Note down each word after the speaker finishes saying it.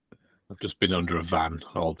just been under a van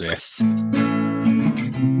all day.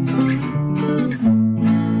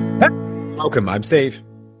 Welcome, I'm Steve.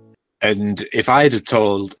 And if I'd have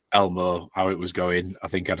told Elmo how it was going, I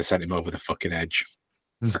think I'd have sent him over the fucking edge.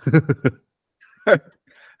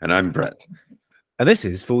 And I'm Brett. And this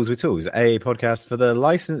is Fools with Tools, a podcast for the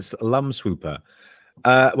licensed lum swooper.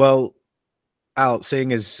 Well, Al,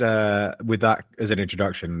 seeing as with that as an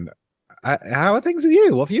introduction, how are things with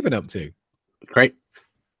you? What have you been up to? Great.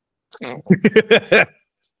 Yes.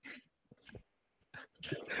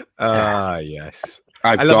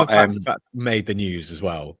 I love the fact that made the news as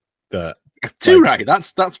well. Right.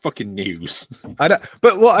 That's fucking news. I know,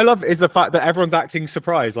 but what I love is the fact that everyone's acting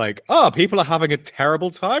surprised, like, people are having a terrible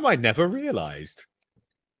time. I never realized.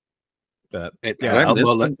 But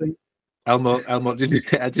Elmo, did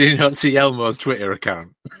you not see Elmo's Twitter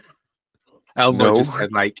account? Elmo just said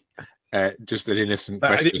just an innocent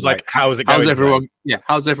question. It was like, how's it going?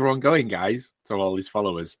 How's everyone going, guys? To all his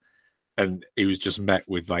followers. And he was just met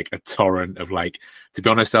with a torrent of to be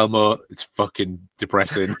honest, Elmo, it's fucking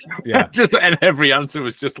depressing. Yeah. And every answer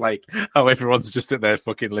was just how everyone's just at their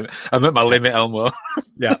fucking limit. I'm at my limit, Elmo.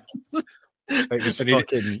 Yeah. It was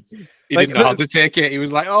fucking. He didn't know how to take it. He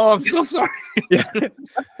was like, "Oh, I'm so sorry." Yeah. to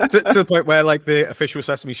the point where the official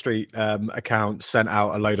Sesame Street account sent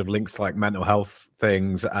out a load of links to mental health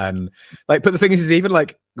things and but the thing is even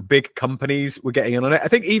big companies were getting in on it. I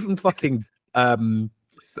think even fucking the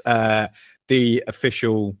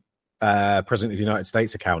official President of the United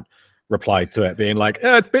States account replied to it, being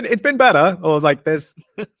it's been better, or there's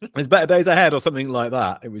better days ahead, or something like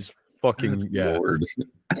that. It was fucking Lord.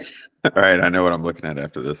 All right, I know what I'm looking at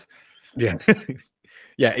after this. Yeah.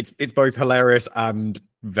 Yeah, it's both hilarious and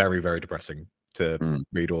very, very depressing to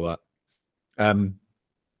read all that.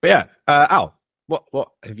 But yeah, Al, what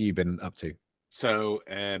have you been up to? So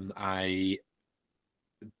I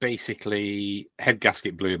basically head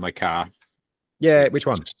gasket blew in my car. Yeah, which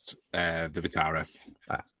one? The Vitara.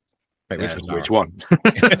 Wait, which one?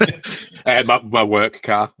 my work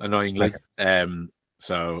car, annoyingly. Okay.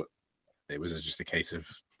 So it was just a case of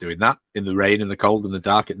doing that in the rain and the cold and the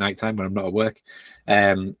dark at night time when I'm not at work.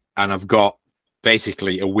 And I've got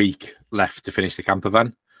basically a week left to finish the camper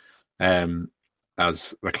van.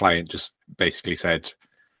 As the client just basically said,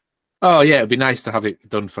 "Oh yeah, it'd be nice to have it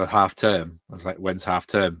done for half term." I was like, "When's half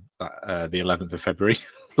term?" The 11th of February.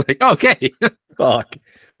 It's okay. Fuck.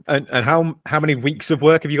 And how many weeks of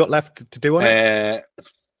work have you got left to do on it?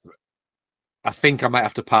 I think I might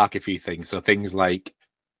have to park a few things. So things like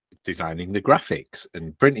designing the graphics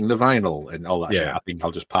and printing the vinyl and all that shit. I think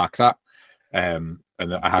I'll just park that. And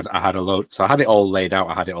I had a load. So I had it all laid out.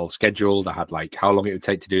 I had it all scheduled. I had how long it would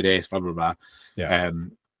take to do this, blah, blah, blah. Yeah.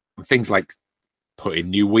 Things like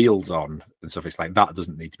putting new wheels on and stuff. It's that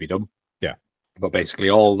doesn't need to be done. Yeah. But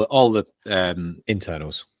basically all the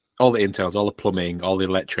internals, all the plumbing, all the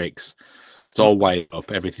electrics, it's all wired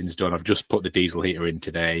up. Everything's done. I've just put the diesel heater in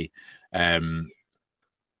today.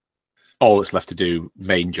 All that's left to do,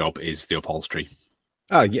 main job, is the upholstery.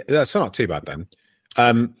 Oh, yeah, that's not too bad then.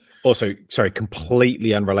 Also, sorry,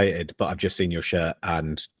 completely unrelated, but I've just seen your shirt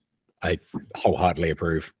and I wholeheartedly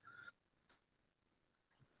approve.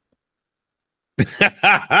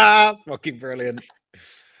 Fucking brilliant.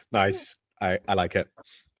 Nice. I like it.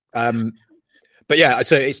 But yeah,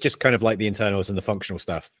 so it's just kind of the internals and the functional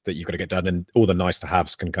stuff that you've got to get done, and all the nice to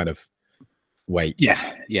haves can kind of wait.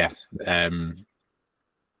 Yeah.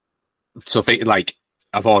 So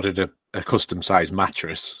I've ordered a custom size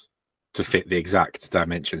mattress to fit the exact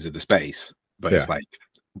dimensions of the space, but it's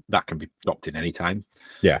that can be dropped in any time.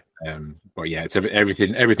 Yeah. But yeah, it's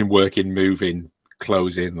everything working, moving,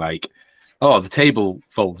 closing. The table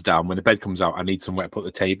folds down when the bed comes out. I need somewhere to put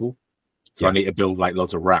the table, so I need to build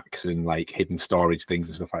loads of racks and hidden storage things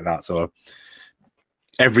and stuff like that. So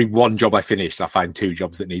every one job I finish, I find two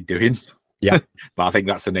jobs that need doing. Yeah. But I think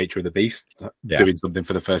that's the nature of the beast, doing something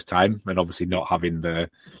for the first time and obviously not having the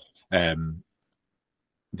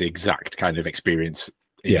exact kind of experience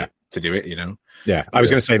to do it, Yeah. I was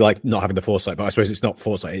going to say not having the foresight, but I suppose it's not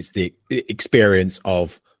foresight. It's the experience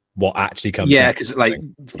of what actually comes. Yeah. Because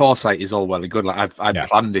foresight is all well and good. I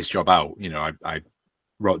planned this job out, I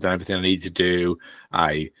wrote down everything I needed to do.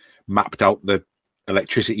 I mapped out the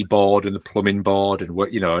electricity board and the plumbing board and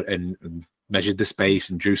what, and measured the space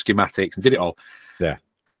and drew schematics and did it all. Yeah.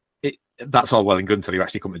 That's all well and good until you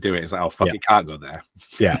actually come to do it. It's oh, fuck, it can't go there.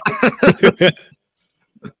 Yeah.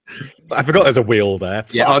 So I forgot there's a wheel there.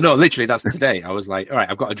 Yeah. Oh, no, literally, that's today. I was all right,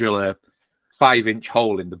 I've got to drill a 5-inch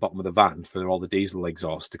hole in the bottom of the van for all the diesel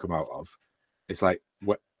exhaust to come out of. It's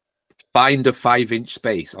find a 5-inch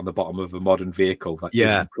space on the bottom of a modern vehicle that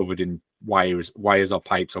isn't covered in wires or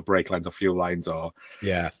pipes or brake lines or fuel lines or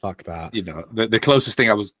fuck that. The closest thing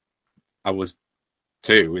I was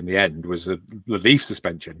to in the end was the leaf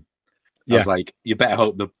suspension. I was like, you better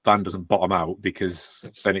hope the van doesn't bottom out, because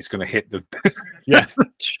then it's going to hit the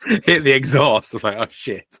hit the exhaust. I was like, oh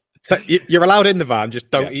shit. So you're allowed in the van, just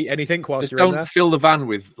don't eat anything whilst just you're in there. Don't fill the van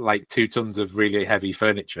with like 2 tons of really heavy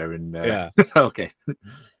furniture and okay,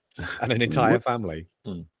 and an entire family.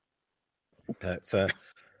 That's nice.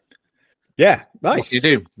 What do you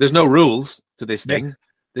do? There's no rules to this thing.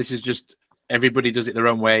 This is just everybody does it their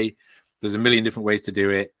own way. There's a million different ways to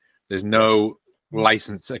do it. There's no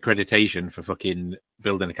license accreditation for fucking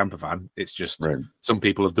building a camper van. It's just some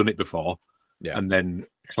people have done it before and then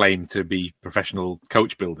claim to be professional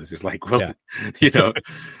coach builders. It's like, well,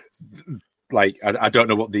 like I don't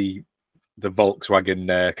know what the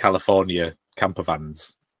Volkswagen California camper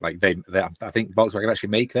vans, like they I think Volkswagen actually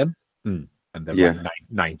make them and they're like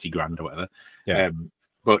 90 grand or whatever.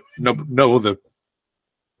 But no other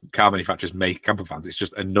car manufacturers make camper vans. It's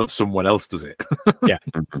just someone else does it.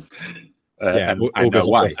 And I know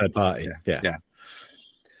why. Third party.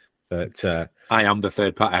 But I am the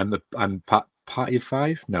third party. I'm party of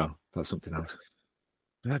 5. No, that's something else.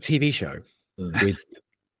 That TV show with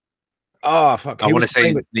I want to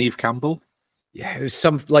say Neve Campbell. Yeah, it was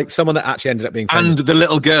someone that actually ended up being famous. And the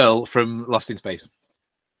little girl from Lost in Space.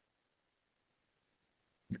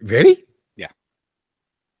 Really? Yeah.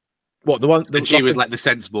 What, the one? She was like the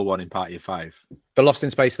sensible one in Party of 5. The Lost in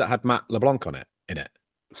Space that had Matt LeBlanc on it in it.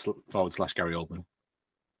 / Gary Oldman.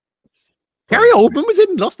 Gary Oldman was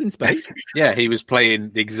in Lost in Space. Yeah, he was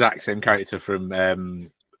playing the exact same character from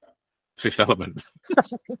Fifth Element.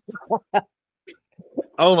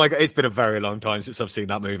 Oh my god, it's been a very long time since I've seen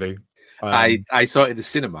that movie. I saw it in the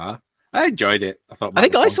cinema. I enjoyed it.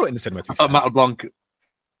 I saw it in the cinema. I thought Matt LeBlanc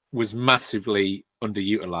was massively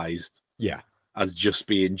underutilized. Yeah. As just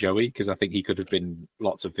being Joey, because I think he could have been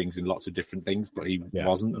lots of things in lots of different things, but he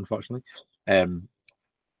wasn't, unfortunately.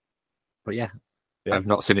 But I've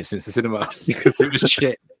not seen it since the cinema because it was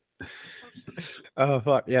shit. Oh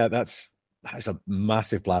fuck yeah, that's a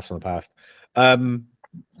massive blast from the past.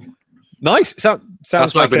 Nice. Sounds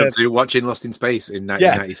that's what I've been up to, watching Lost in Space in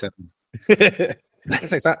 1997.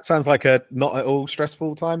 That sounds like a not at all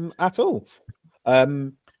stressful time at all.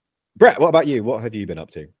 Brett, what about you? What have you been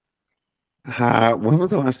up to? When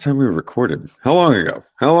was the last time we recorded? How long ago?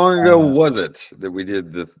 How long ago was it that we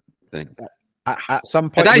did the thing? At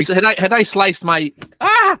some point, had I sliced my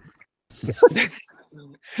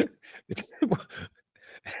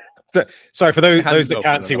Sorry for those that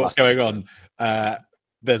can't see what's going on.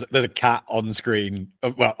 There's a cat on screen.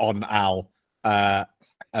 Well, on Al, and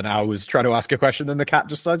Al was trying to ask a question, and the cat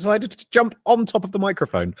just decided to jump on top of the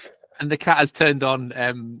microphone. And the cat has turned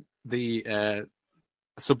on the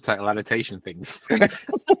subtitle annotation things.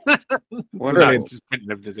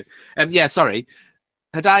 Sorry.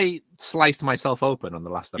 Had I sliced myself open on the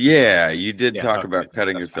last episode? Yeah, you did talk about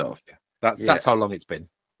cutting yourself. That's how long it's been.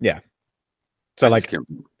 Yeah. So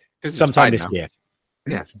sometime this year.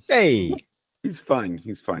 Yeah. Hey. He's fine.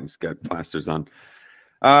 He's got plasters on.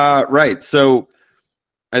 Right. So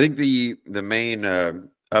I think the main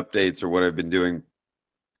updates are what I've been doing.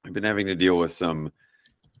 I've been having to deal with some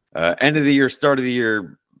end of the year, start of the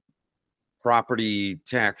year property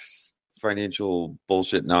tax financial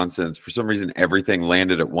bullshit nonsense. For some reason, everything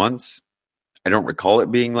landed at once. I don't recall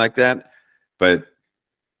it being like that, but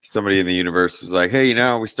somebody in the universe was like, hey,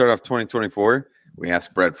 we start off 2024. We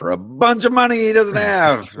asked Brett for a bunch of money he doesn't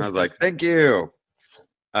have. And I was like, thank you.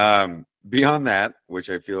 Beyond that,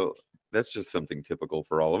 which I feel that's just something typical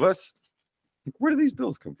for all of us. Where do these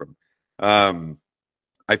bills come from?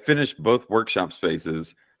 I finished both workshop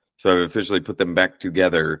spaces, so I've officially put them back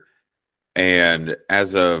together. And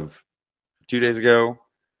as of 2 days ago,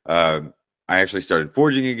 I actually started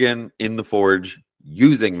forging again in the forge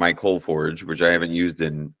using my coal forge, which I haven't used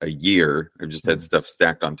in a year. I've just had stuff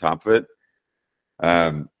stacked on top of it.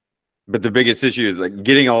 But the biggest issue is like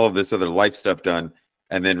getting all of this other life stuff done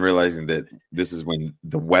and then realizing that this is when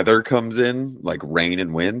the weather comes in, like rain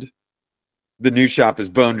and wind. The new shop is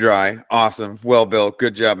bone dry. Awesome. Well built.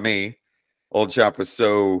 Good job, me. Old shop was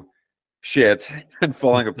so shit and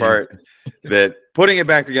falling apart that putting it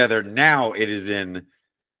back together, now it is in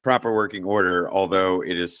proper working order, although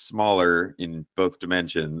it is smaller in both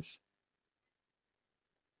dimensions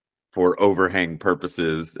for overhang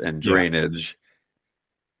purposes and drainage.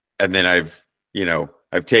 And then I've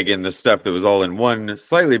taken the stuff that was all in one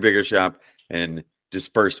slightly bigger shop and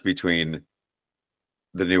dispersed between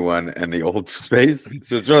the new one and the old space.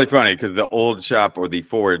 So it's really funny because the old shop or the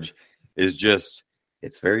forge is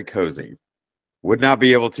it's very cozy. would not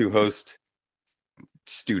be able to host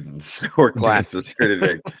students or classes or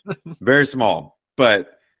anything. Very small,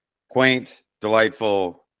 but quaint,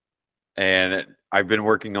 delightful. And I've been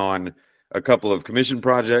working on a couple of commission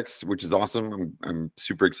projects, which is awesome. I'm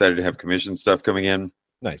super excited to have commission stuff coming in.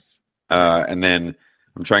 Nice. And then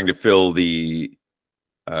I'm trying to fill the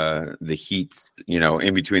heats,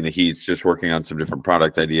 in between the heats, just working on some different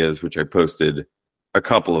product ideas, which I posted a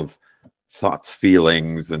couple of thoughts,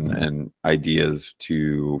 feelings, and ideas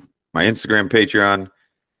to my Instagram, Patreon.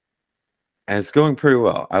 And it's going pretty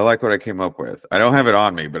well. I like what I came up with. I don't have it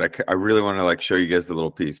on me, but I really want to show you guys the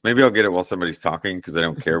little piece. Maybe I'll get it while somebody's talking because I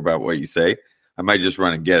don't care about what you say. I might just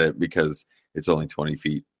run and get it because it's only 20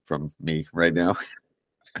 feet from me right now.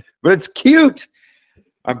 But it's cute.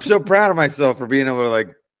 I'm so proud of myself for being able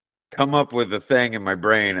to come up with a thing in my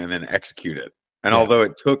brain and then execute it. And although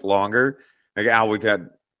it took longer, Al,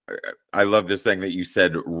 I love this thing that you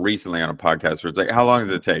said recently on a podcast where it's how long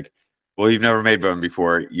does it take? Well, you've never made one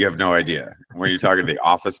before. You have no idea. When you're talking to the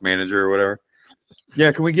office manager or whatever.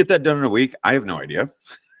 Yeah, can we get that done in a week? I have no idea.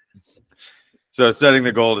 So setting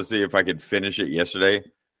the goal to see if I could finish it yesterday.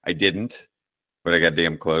 I didn't, but I got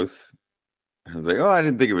damn close. I was I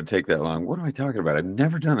didn't think it would take that long. What am I talking about? I've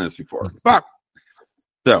never done this before. Fuck.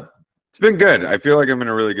 So it's been good. I feel like I'm in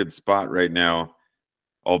a really good spot right now,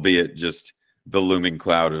 albeit just the looming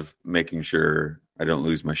cloud of making sure I don't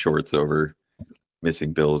lose my shorts over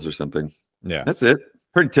missing bills or something. Yeah. That's it.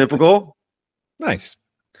 Pretty typical. Nice.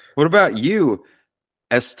 What about you,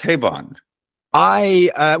 Esteban?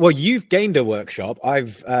 Well, you've gained a workshop.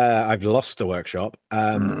 I've lost a workshop.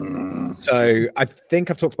 So I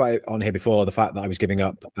think I've talked about it on here before, the fact that I was giving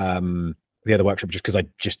up the other workshop just because I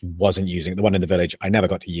just wasn't using it. The one in the village I never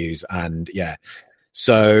got to use. And yeah.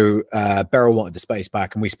 So Beryl wanted the space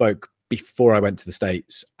back, and we spoke before I went to the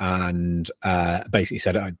States, and basically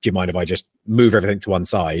said, do you mind if I just move everything to one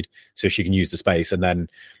side so she can use the space, and then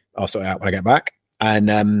I'll sort it out when I get back.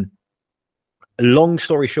 And long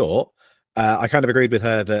story short, I kind of agreed with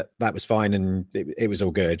her that was fine and it was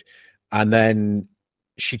all good. And then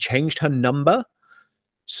she changed her number.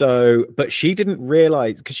 So, but she didn't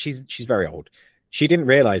realize, because she's very old. She didn't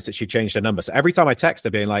realize that she changed her number. So every time I text her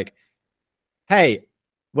being like, hey,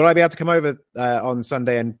 will I be able to come over on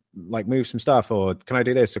Sunday and move some stuff, or can I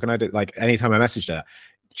do this, or can I do anytime I messaged her,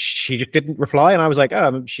 she just didn't reply. And I was like,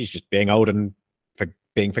 oh, she's just being old and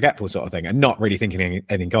being forgetful sort of thing, and not really thinking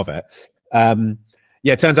anything of it.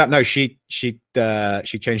 Yeah, it turns out no, she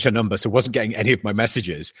changed her number, so wasn't getting any of my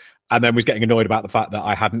messages, and then was getting annoyed about the fact that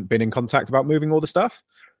I hadn't been in contact about moving all the stuff.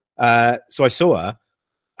 So I saw her,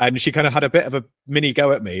 and she kind of had a bit of a mini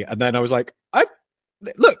go at me, and then I was like,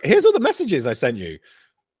 look, here's all the messages I sent you.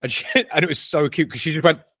 And it was so cute because she just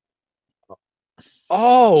went,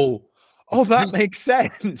 oh, that makes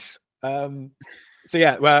sense. So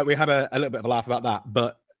yeah, well, we had a little bit of a laugh about that,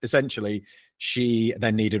 but essentially she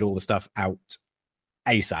then needed all the stuff out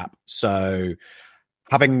ASAP. So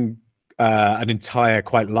having an entire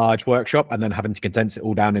quite large workshop and then having to condense it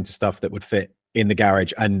all down into stuff that would fit in the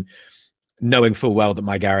garage, and knowing full well that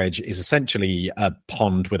my garage is essentially a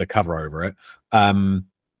pond with a cover over it.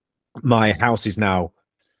 My house is now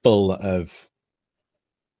full of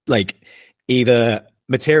either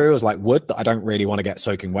materials like wood that I don't really want to get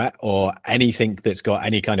soaking wet, or anything that's got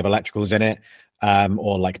any kind of electricals in it,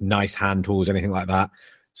 or nice hand tools, anything like that.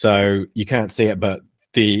 So you can't see it, but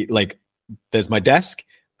there's my desk,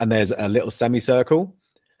 and there's a little semicircle,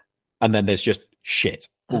 and then there's just shit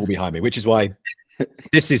all behind me, which is why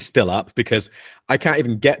this is still up, because I can't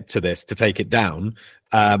even get to this to take it down,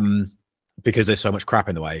 because there's so much crap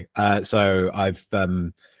in the way. So I've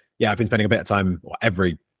been spending a bit of time, or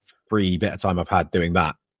every free bit of time I've had, doing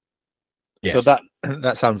that. Yes. So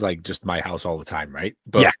that sounds like just my house all the time, right?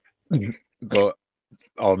 But but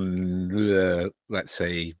on let's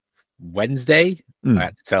say Wednesday, I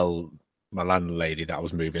had to tell my landlady that I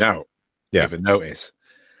was moving out. Give a notice.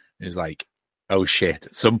 It was like, oh shit,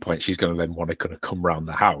 at some point she's going to then want to kind of come around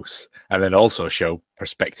the house and then also show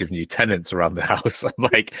prospective new tenants around the house. I'm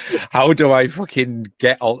like, how do I fucking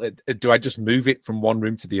do I just move it from one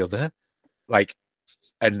room to the other?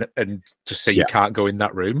 And just say you can't go in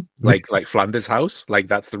that room, like Flanders' house,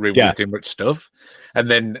 that's the room with too much stuff. And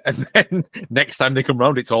then next time they come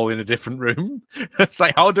round, it's all in a different room. It's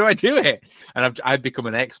like, how do I do it? And I've become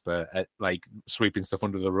an expert at sweeping stuff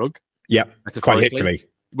under the rug. Yeah, quite literally.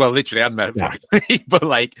 Well, literally and metaphorically, but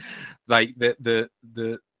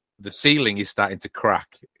the ceiling is starting to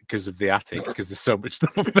crack because of the attic, because there's so much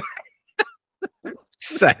stuff over there.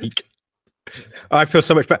 Sake. I feel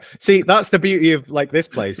so much better. See, that's the beauty of this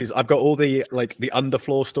place, is I've got all the the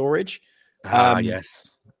underfloor storage. Yes.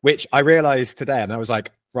 which I realized today, and I was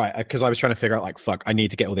like, right, because I was trying to figure out like, fuck, I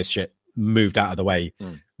need to get all this shit moved out of the way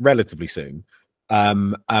relatively soon.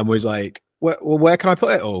 And was like, well, where can I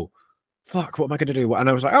put it all? Fuck, what am I going to do? And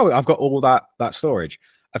I was like, oh, I've got all that storage.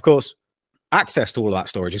 Of course, access to all of that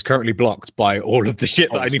storage is currently blocked by all of the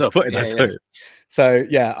shit that I need to put in there. So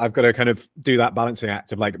yeah, I've got to kind of do that balancing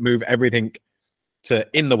act of like move everything to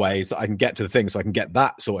in the way so I can get to the thing, so I can get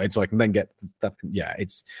that sorted, so I can then get stuff. Yeah,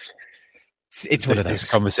 it's one of those.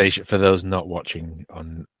 This conversation, for those not watching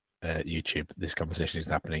on YouTube, this conversation is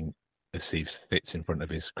happening as Steve sits in front of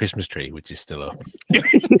his Christmas tree, which is still up.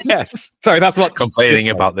 Yes, sorry, that's not complaining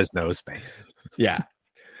about there's no space. Yeah.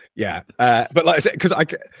 But like I said, because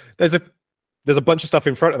there's a bunch of stuff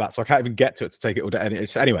in front of that, so I can't even get to it to take it all down.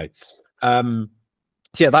 Anyway.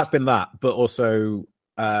 So yeah, that's been that. But also,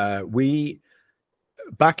 we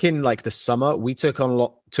back in like the summer, we took on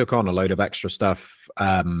a load of extra stuff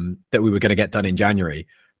that we were going to get done in January,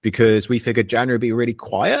 because we figured January would be really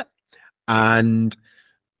quiet, and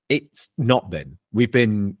it's not been. We've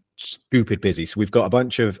been stupid busy, so we've got a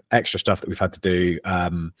bunch of extra stuff that we've had to do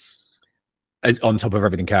as on top of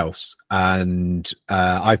everything else, and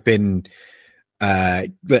I've been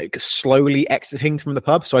like slowly exiting from the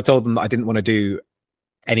pub. So I told them that I didn't want to do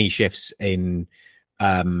any shifts in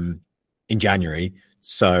January,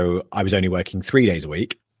 so I was only working 3 days a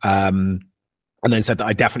week, and then said that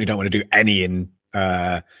I definitely don't want to do any in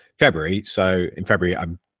February. So in February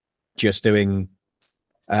I'm just doing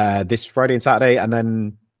this Friday and Saturday, and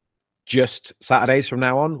then just Saturdays from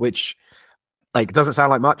now on, which like doesn't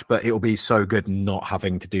sound like much, but it will be so good not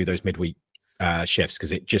having to do those midweek shifts,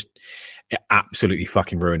 because it absolutely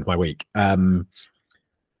fucking ruined my week. But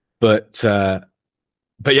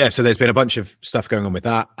yeah, so there's been a bunch of stuff going on with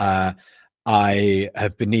that. I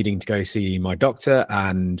have been needing to go see my doctor,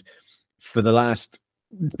 and for the last,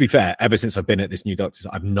 to be fair, ever since I've been at this new doctor's,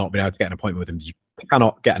 I've not been able to get an appointment with them. You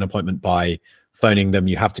cannot get an appointment by phoning them.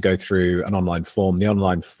 You have to go through an online form. The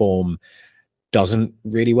online form doesn't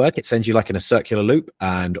really work. It sends you like in a circular loop,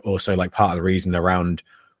 and also like part of the reason around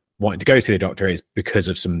wanting to go to the doctor is because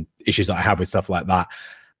of some issues that I have with stuff like that.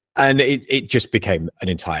 And it just became an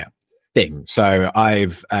entire thing. So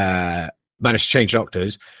I've managed to change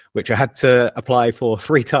doctors, which I had to apply for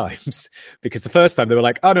 3 times, because the first time they were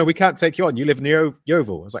like, oh no, we can't take you on. You live in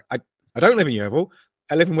Yeovil. I was like, I don't live in Yeovil.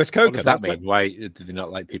 I live in West Coca. What does that mean? Why do they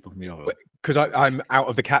not like people from Yeovil? Because I'm out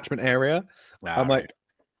of the catchment area. I'm like,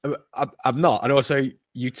 I'm not. And also,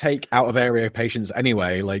 you take out of area patients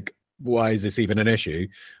anyway. Like, why is this even an issue?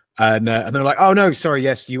 And they're like, oh no, sorry,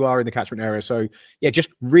 yes, you are in the catchment area. So yeah, just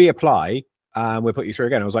reapply, and we'll put you through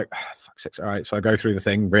again. I was like, oh, fuck's sake, all right. So I go through the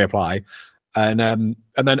thing, reapply, and then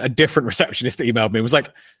a different receptionist emailed me and was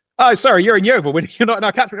like, oh, sorry, you're in Yeovil when you're not in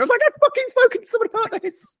our catchment. I was like, I've fucking spoken to someone about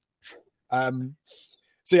this.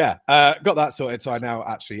 So yeah, got that sorted. So I now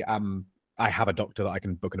actually I have a doctor that I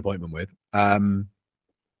can book an appointment with. And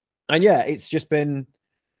yeah, it's been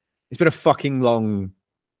a fucking long,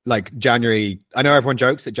 like, January. I know everyone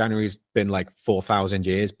jokes that January's been like 4,000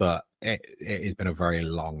 years, but it has been a very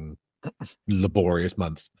long, laborious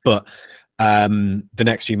month. But the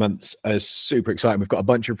next few months are super exciting. We've got a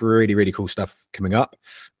bunch of really, really cool stuff coming up.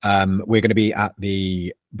 We're going to be at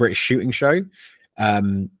the British Shooting Show.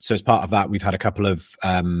 So as part of that, we've had a couple of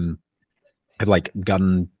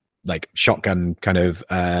shotgun kind of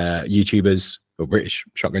YouTubers, or British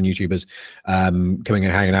shotgun YouTubers, coming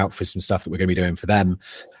and hanging out for some stuff that we're going to be doing for them.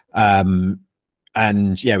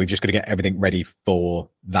 And yeah, we've just got to get everything ready for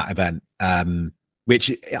that event, which,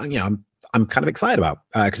 you know, I'm kind of excited about,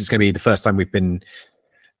 because it's going to be the first time we've been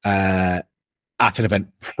at an event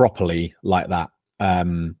properly like that.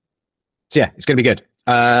 So yeah, it's going to be good.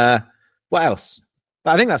 What else?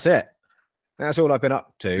 I think that's it. That's all I've been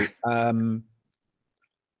up to. I'm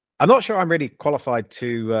not sure I'm really qualified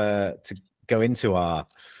to go into our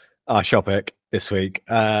topic this week.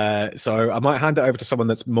 So I might hand it over to someone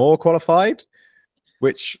that's more qualified.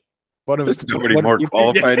 Which one of there's nobody more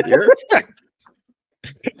qualified here.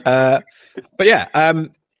 But yeah,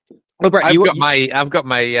 well, Brett, I've got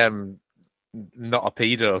my not a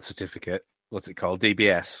pedo certificate. What's it called?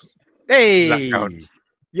 DBS. Hey, does that count?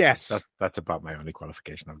 Yes, that's about my only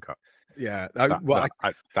qualification I've got. Yeah,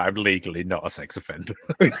 I'm legally not a sex offender.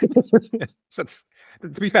 That's, to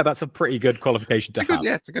be fair, that's a pretty good qualification to have.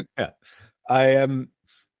 Yeah, it's a good. Yeah, I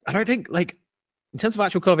don't think, like, in terms of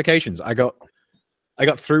actual qualifications, I got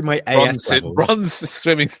through my bronze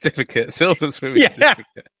swimming certificate, silver swimming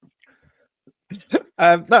certificate.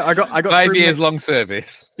 No, I got 5 years long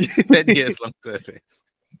service, 10 years long service.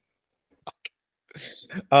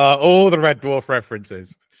 All the Red Dwarf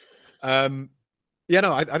references. Yeah, Yeah,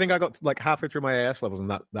 no, I think I got like halfway through my AS levels, and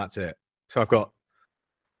that's it. So I've got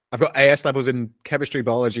AS levels in chemistry,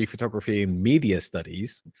 biology, photography, and media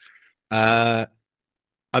studies, and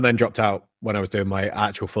then dropped out when I was doing my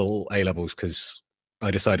actual full A levels because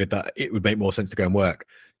I decided that it would make more sense to go and work.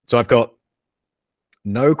 So I've got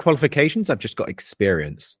no qualifications. I've just got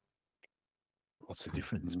experience. What's the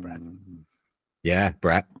difference, Brett? Yeah,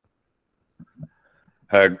 Brett.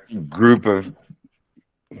 A group of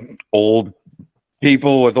old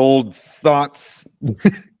people with old thoughts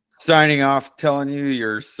signing off telling you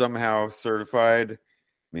you're somehow certified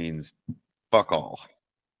means fuck all,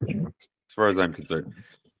 as far as I'm concerned.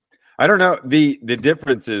 I don't know. The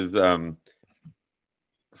difference is it's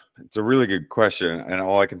a really good question, and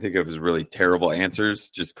all I can think of is really terrible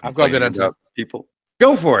answers. Just I've got a good answer. People,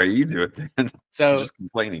 go for it. You do it then. So I'm just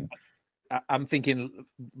complaining. I'm thinking,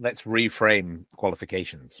 let's reframe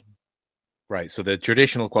qualifications. Right. So the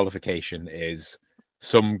traditional qualification is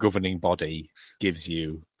some governing body gives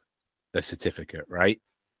you a certificate, right?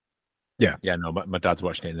 Yeah. Yeah. No, my dad's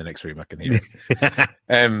watching it in the next room. I can hear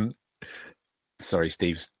it. Sorry,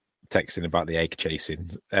 Steve's texting about the egg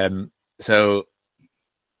chasing. So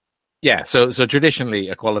traditionally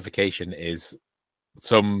a qualification is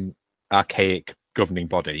some archaic governing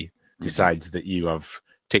body decides that you have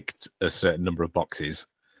ticked a certain number of boxes,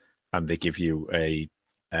 and they give you an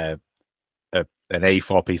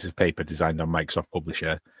A4 piece of paper designed on Microsoft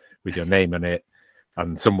Publisher with your name on it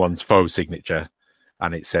and someone's faux signature,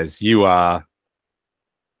 and it says you are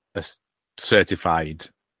certified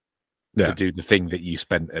to do the thing that you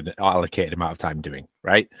spent an allocated amount of time doing,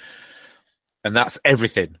 right? And that's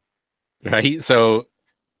everything, right? So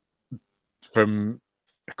from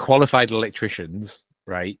qualified electricians,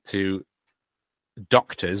 right, to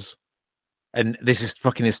doctors, and this is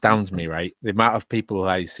fucking astounds me, right? The amount of people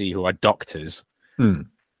I see who are doctors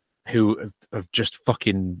who are just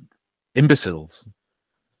fucking imbeciles.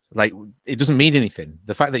 Like, it doesn't mean anything.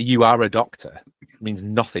 The fact that you are a doctor means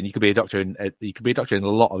nothing. You could be a doctor in a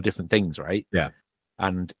lot of different things, right? Yeah.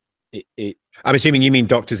 And it I'm assuming you mean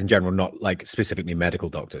doctors in general, not like specifically medical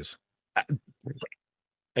doctors.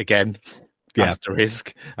 Again,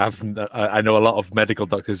 asterisk. I know a lot of medical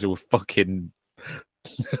doctors who are fucking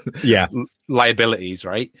liabilities,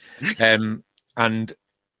 right? And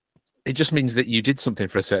it just means that you did something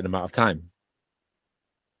for a certain amount of time.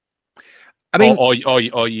 I mean, or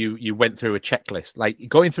you went through a checklist. Like,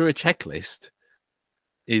 going through a checklist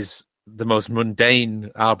is the most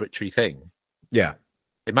mundane, arbitrary thing,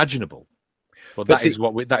 imaginable. But that is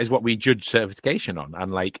what we judge certification on.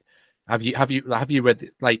 And like, have you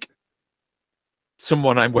read, like,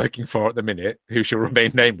 someone I'm working for at the minute, who shall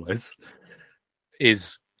remain nameless,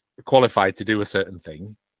 is qualified to do a certain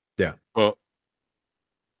thing. Yeah, but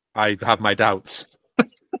I have my doubts.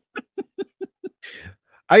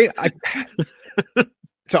 I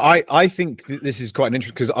think this is quite an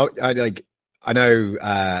interesting, because I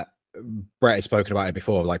know Brett has spoken about it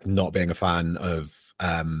before, like not being a fan of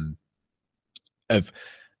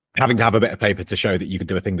having to have a bit of paper to show that you can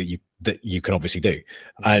do a thing that you can obviously do.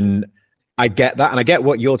 And I get that, and I get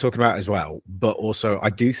what you're talking about as well. But also,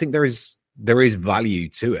 I do think there is value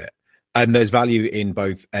to it, and there's value in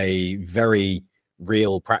both a very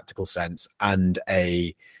real practical sense and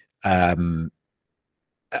a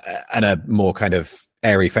more kind of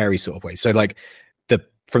airy-fairy sort of way. So like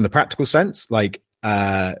from the practical sense, like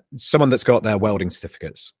someone that's got their welding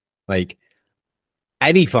certificates, like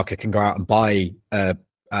any fucker can go out and buy a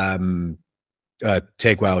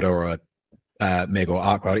TIG welder or a MIG or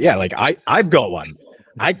arc welder. Yeah, like I've got one.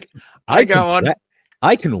 I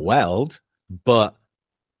can weld, but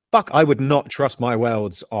fuck, I would not trust my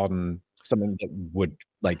welds on something that would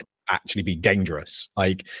like actually be dangerous.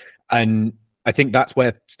 Like, and I think that's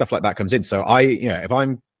where stuff like that comes in. So if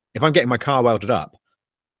I'm getting my car welded up,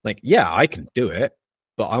 like, yeah, I can do it,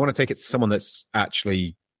 but I want to take it to someone that's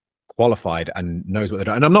actually qualified and knows what they're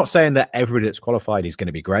doing. And I'm not saying that everybody that's qualified is going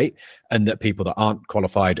to be great and that people that aren't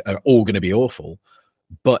qualified are all going to be awful,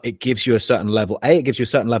 but it gives you a certain level. It gives you a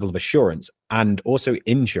certain level of assurance and also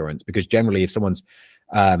insurance, because generally if someone's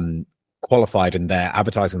qualified and they're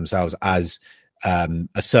advertising themselves as a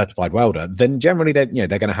certified welder, then generally they're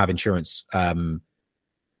going to have insurance on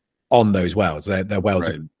those welds. Their welds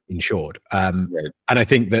are insured. And I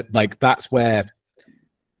think that like that's where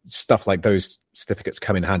stuff like those certificates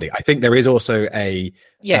come in handy. I think there is also in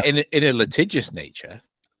a litigious nature,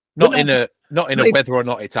 not in a whether or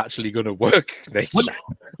not it's actually going to work nature.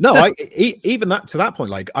 No, even that to that point,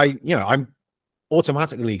 like I'm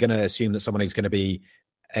automatically going to assume that someone is going to be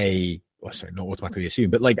not automatically assume,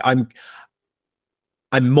 but like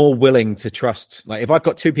I'm more willing to trust. Like, if I've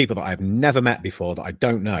got two people that I've never met before that I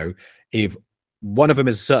don't know, if one of them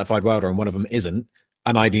is a certified welder and one of them isn't,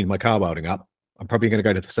 and I need my car welding up, I'm probably going to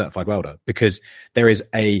go to the certified welder, because there is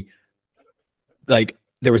a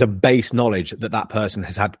base knowledge that person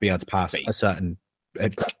has had to be able to pass a certain.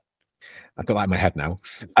 I've got that in my head now.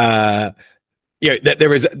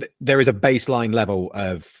 There is a baseline level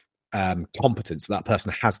of competence that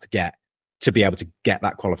person has to get to be able to get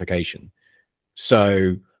that qualification.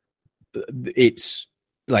 So it's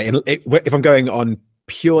like, if I'm going on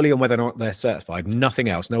purely on whether or not they're certified, nothing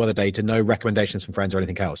else, no other data, no recommendations from friends or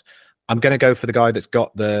anything else, I'm going to go for the guy that's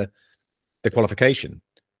got the qualification.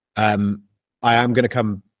 I am going to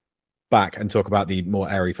come back and talk about the more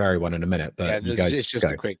airy-fairy one in a minute, but you guys, it's just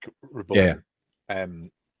go. a quick rebuttal. Yeah.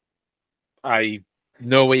 I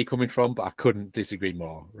know where you're coming from, but I couldn't disagree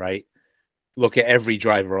more, right? Look at every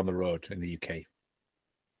driver on the road in the UK.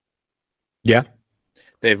 Yeah.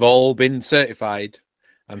 They've all been certified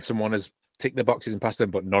and someone has ticked the boxes and passed them,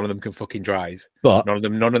 but none of them can fucking drive. But none of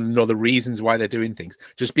them know the reasons why they're doing things.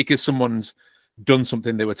 Just because someone's done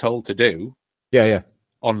something they were told to do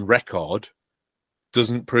on record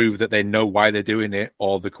doesn't prove that they know why they're doing it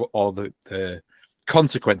or the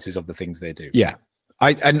consequences of the things they do. Yeah.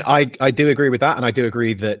 I do agree with that, and I do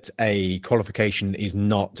agree that a qualification is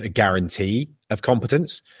not a guarantee of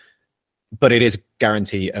competence, but it is a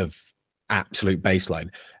guarantee of absolute baseline.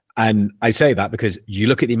 And I say that because you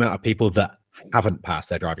look at the amount of people that haven't passed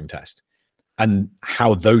their driving test and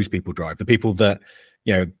how those people drive. The people that,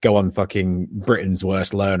 go on fucking Britain's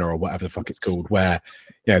Worst Learner or whatever the fuck it's called, where,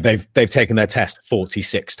 they've taken their test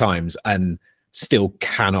 46 times and still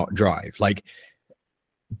cannot drive. Like,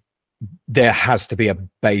 there has to be a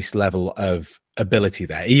base level of ability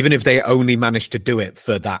there, even if they only manage to do it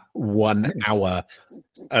for that 1 hour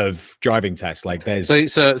of driving test. Like, there's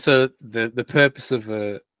so the purpose of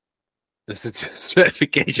the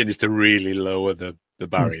certification is to really lower the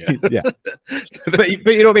barrier. Yeah. but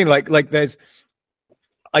you know what I mean? Like there's,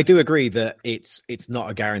 I do agree that it's not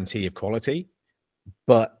a guarantee of quality,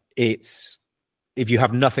 but it's, if you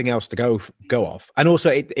have nothing else to go off, and also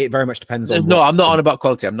it very much depends on. No, I'm not on about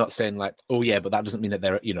quality. I'm not saying like, oh yeah, but that doesn't mean that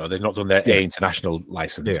they've not done their A international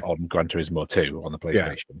license on Gran Turismo 2 on the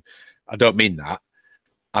PlayStation. Yeah. I don't mean that.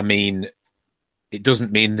 I mean, it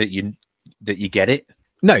doesn't mean that you get it.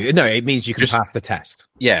 No, it means you can pass the test.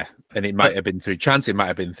 Yeah, and it might have been through chance. It might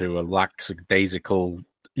have been through a lackadaisical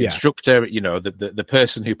instructor. The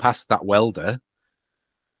person who passed that welder.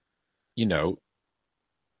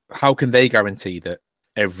 How can they guarantee that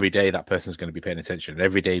every day that person's going to be paying attention, and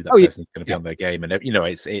every day that person's going to be on their game, and I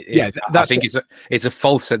think it's a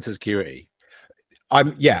false sense of security.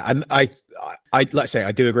 And I let's say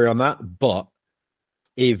I do agree on that, but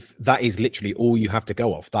if that is literally all you have to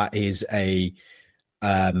go off, that is a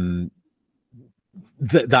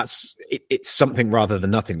it's something rather than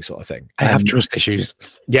nothing sort of thing. I have trust issues.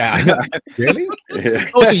 Yeah. Really? Yeah.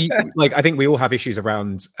 Also, I think we all have issues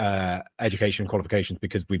around education and qualifications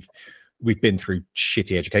because we've been through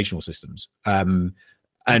shitty educational systems. And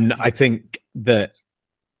I think that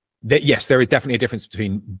yes, there is definitely a difference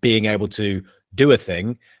between being able to do a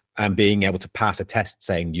thing and being able to pass a test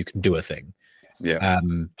saying you can do a thing. Yeah.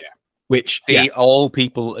 Which all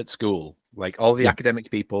people at school, like all the academic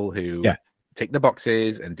people who tick the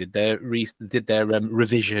boxes and did their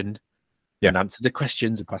revision and answered the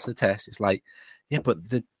questions and passed the test. It's like, but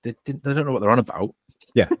they don't know what they're on about.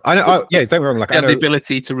 Yeah, I know. Don't get me wrong. Like, they have the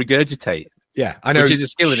ability to regurgitate. Yeah, I know. Which is a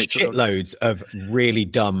skill in it. Shitloads of really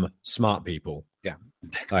dumb, smart people. Yeah,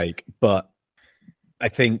 but I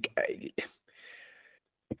think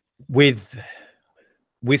with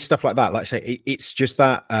stuff like that, like I say, it's just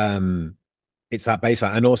that it's that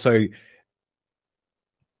baseline, and also,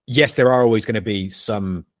 yes, there are always going to be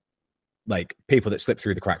some like people that slip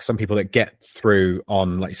through the cracks. Some people that get through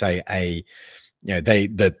on, like, say,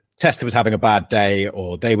 the tester was having a bad day,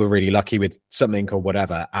 or they were really lucky with something or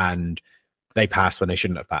whatever, and they passed when they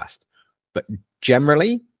shouldn't have passed. But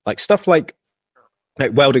generally, like stuff like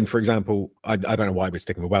welding, for example, I don't know why we're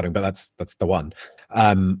sticking with welding, but that's the one.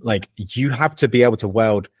 Like, you have to be able to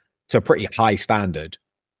weld to a pretty high standard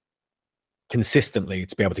consistently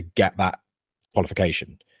to be able to get that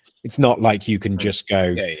qualification. It's not like you can just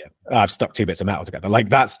go, I've stuck 2 bits of metal together. Like,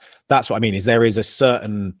 that's what I mean, is there is a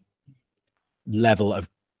certain level of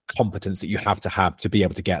competence that you have to be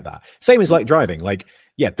able to get that. Same as like driving. Like,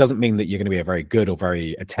 it doesn't mean that you're going to be a very good or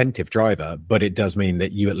very attentive driver, but it does mean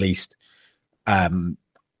that you at least can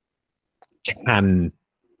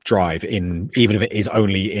drive in, even if it is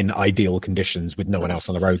only in ideal conditions with no one else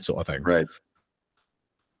on the road, sort of thing. Right.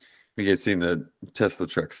 You guys seen the Tesla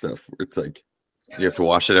truck stuff? It's like You have to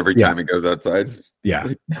wash it every Yeah. time it goes outside.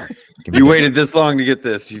 Yeah. You waited this long to get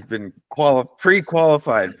this. You've been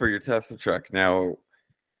pre-qualified for your Tesla truck. Now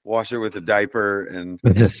wash it with a diaper and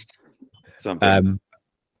something.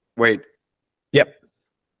 Wait. Yep.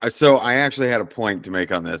 So I actually had a point to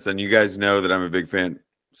make on this, and you guys know that I'm a big fan.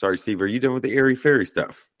 Sorry, Steve. Are you done with the airy fairy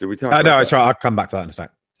stuff? Did we talk about No, that? it's right. I'll come back to that in a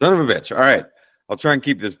sec. Son of a bitch. All right. I'll try and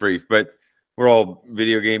keep this brief, but we're all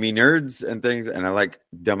video gaming nerds and things, and I like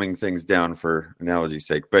dumbing things down for analogy's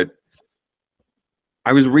sake. But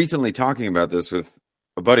I was recently talking about this with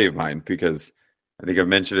a buddy of mine because I think I've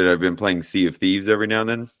mentioned it. I've been playing Sea of Thieves every now and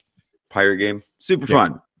then. Pirate game. Super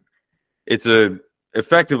fun. It's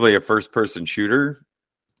effectively a first-person shooter.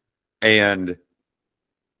 And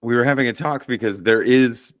we were having a talk because there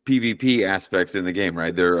is PvP aspects in the game,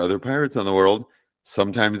 right? There are other pirates on the world.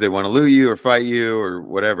 Sometimes they want to loot you or fight you or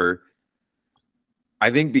whatever. I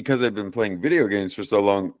think because I've been playing video games for so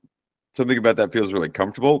long, something about that feels really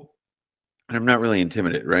comfortable. And I'm not really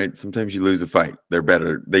intimidated, right? Sometimes you lose a fight. They're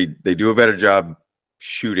better. They do a better job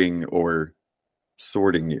shooting or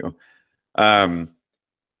sorting you.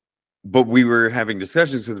 But we were having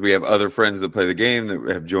discussions because we have other friends that play the game that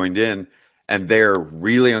have joined in, and they're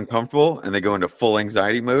really uncomfortable and they go into full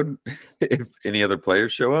anxiety mode if any other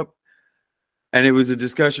players show up. And it was a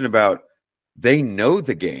discussion about they know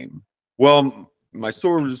the game. Well, my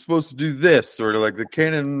sword was supposed to do this, or like the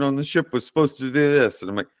cannon on the ship was supposed to do this. And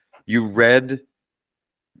I'm like, you read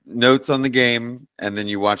notes on the game, and then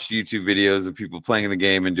you watch YouTube videos of people playing the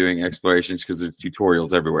game and doing explorations because there's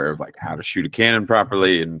tutorials everywhere of like how to shoot a cannon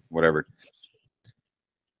properly and whatever.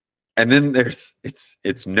 And then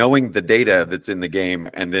it's knowing the data that's in the game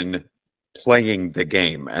and then playing the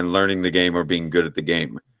game and learning the game or being good at the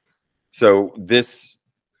game. So this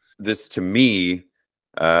to me,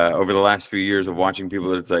 over the last few years of watching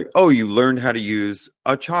people, it's like, oh, you learned how to use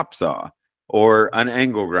a chop saw or an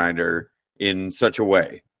angle grinder in such a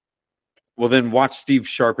way. Well, then watch Steve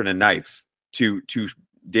sharpen a knife to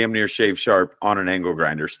damn near shave sharp on an angle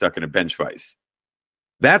grinder stuck in a bench vise.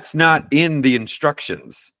 That's not in the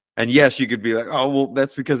instructions. And yes, you could be like, oh, well,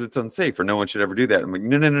 that's because it's unsafe or no one should ever do that. I'm like,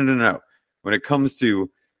 no. When it comes to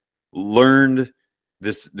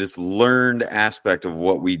this learned aspect of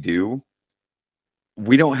what we do,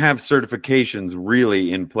 we don't have certifications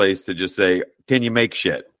really in place to just say, can you make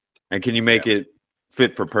shit? And can you make it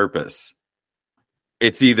fit for purpose?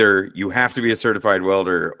 It's either you have to be a certified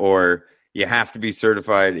welder or you have to be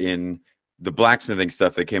certified in the blacksmithing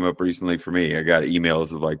stuff that came up recently for me. I got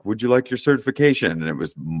emails of like, would you like your certification? And it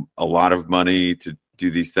was a lot of money to do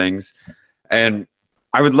these things. And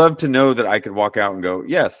I would love to know that I could walk out and go,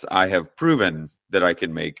 yes, I have proven that I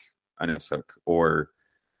can make an hook or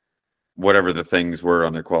whatever the things were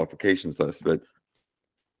on their qualifications list. But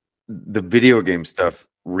the video game stuff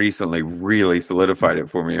recently really solidified it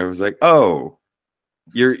for me. I was like, oh,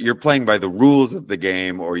 you're playing by the rules of the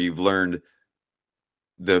game, or you've learned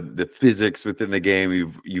the physics within the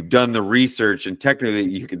game. You've done the research, and technically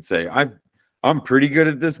you can say I'm pretty good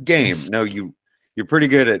at this game. No, you're pretty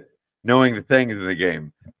good at knowing the things in the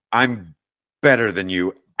game. I'm better than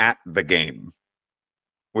you at the game,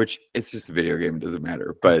 which it's just a video game. It doesn't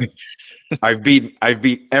matter. But I've beat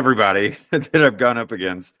everybody that I've gone up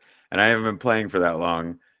against, and I haven't been playing for that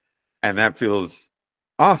long, and that feels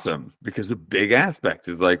awesome because the big aspect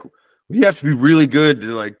is like, you have to be really good to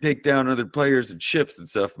like take down other players and ships and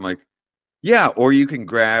stuff. I'm like, yeah, or you can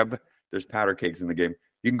there's powder kegs in the game.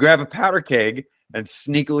 You can grab a powder keg and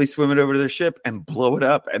sneakily swim it over to their ship and blow it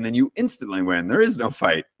up, and then you instantly win. There is no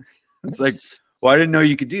fight. It's like, well, I didn't know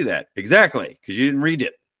you could do that. Exactly, because you didn't read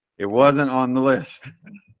it. It wasn't on the list.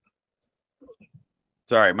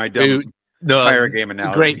 Sorry, my dumb pirate game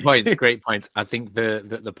analogy. Great point. I think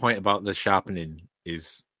the point about the sharpening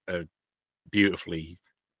is a beautifully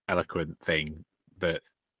eloquent thing that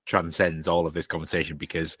transcends all of this conversation,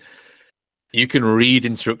 because you can read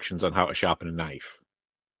instructions on how to sharpen a knife,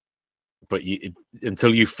 but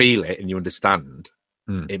until you feel it and you understand,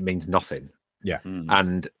 it means nothing. Yeah.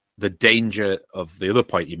 And the danger of the other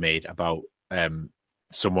point you made about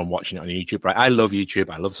someone watching it on YouTube, right? I love YouTube.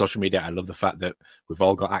 I love social media. I love the fact that we've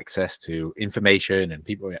all got access to information and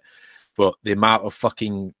people. But the amount of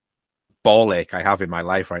fucking ball ache I have in my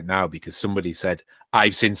life right now because somebody said,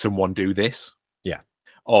 I've seen someone do this. Yeah.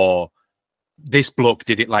 Or this bloke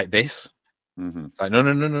did it like this. Mm-hmm. It's like,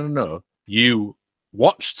 no. You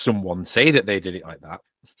watched someone say that they did it like that.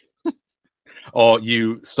 Or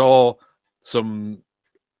you saw some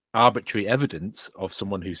arbitrary evidence of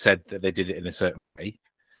someone who said that they did it in a certain way.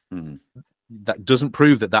 That doesn't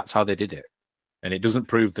prove that that's how they did it, and it doesn't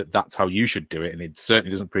prove that that's how you should do it, and it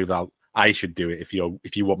certainly doesn't prove I should do it if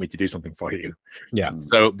you want me to do something for you. Yeah.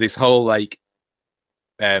 So this whole like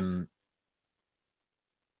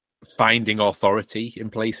finding authority in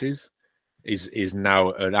places is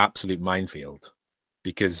now an absolute minefield,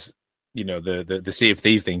 because you know the Sea of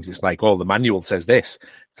Thieves things. It's like, oh, the manual says this.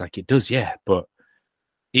 It's like, it does, yeah, but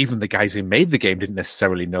even the guys who made the game didn't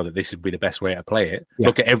necessarily know that this would be the best way to play it. Yeah.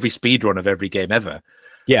 Look at every speed run of every game ever.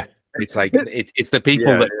 Yeah. It's like it's the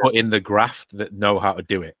people that put in the graft that know how to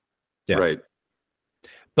do it. Yeah. Right.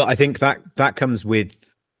 But I think that comes with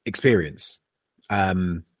experience.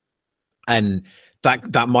 And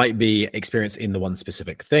that might be experience in the one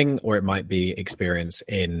specific thing, or it might be experience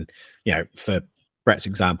in, you know, for Brett's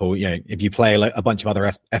example, you know, if you play like a bunch of other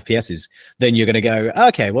FPSs, then you're going to go,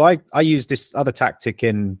 okay, well, I use this other tactic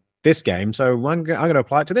in this game, so I'm going to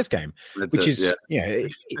apply it to this game. Which is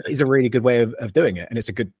it is a really good way of doing it, and it's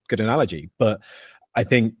a good analogy. But I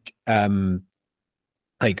think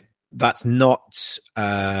like that's not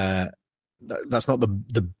the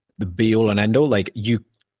be all and end all. Like I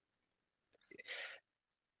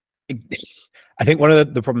think one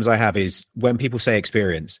of the problems I have is when people say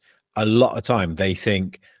experience, a lot of time they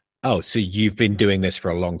think, oh, so you've been doing this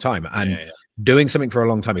for a long time, and doing something for a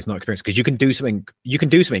long time is not experience, because you can do something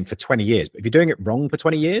for 20 years, but if you're doing it wrong for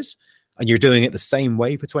 20 years and you're doing it the same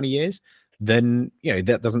way for 20 years, then you know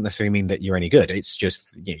that doesn't necessarily mean that you're any good. It's just,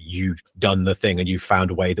 you know, you've done the thing and you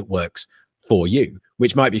found a way that works for you,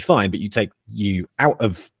 which might be fine, but you take you out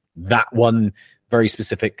of that one very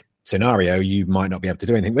specific scenario, you might not be able to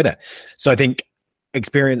do anything with it. So I think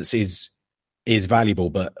experience is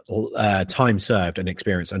valuable, but time served and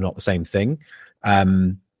experience are not the same thing.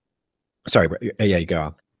 Sorry, you go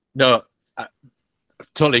on. No, I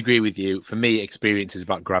totally agree with you. For me, experience is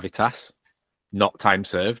about gravitas, not time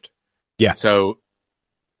served. Yeah. So,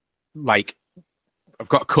 like, I've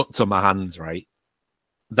got cuts on my hands, right?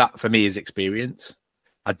 That for me is experience.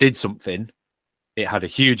 I did something, it had a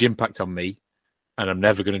huge impact on me, and I'm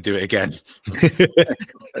never going to do it again.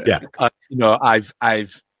 Yeah.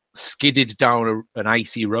 I've skidded down an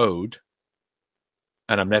icy road,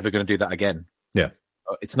 and I'm never going to do that again. Yeah.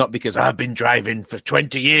 It's not because I've been driving for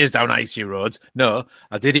 20 years down icy roads. No,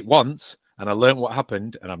 I did it once and I learned what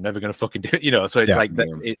happened, and I'm never going to fucking do it. You know, so it's like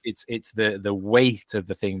it's the weight of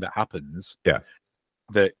the thing that happens. Yeah.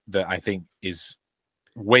 That I think is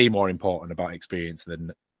way more important about experience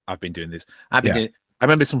than I've been doing this. I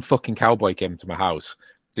remember some fucking cowboy came to my house,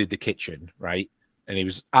 did the kitchen, right? And he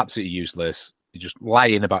was absolutely useless. He just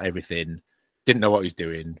lying about everything, didn't know what he was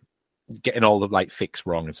doing, getting all the like fix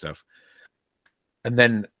wrong and stuff. And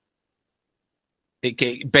then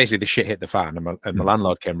basically the shit hit the fan, and the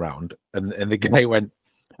landlord came round, and the guy went,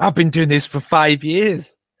 "I've been doing this for 5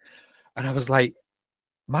 years," and I was like,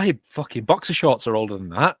 "My fucking boxer shorts are older than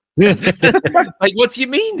that." Like, what do you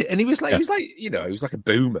mean? And he was like, he was like a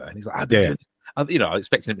boomer, and he's like, "I've been doing, I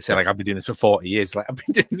expected him to say like, I've been doing this for 40 years. Like, I've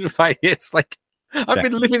been doing this for 5 years. Like, I've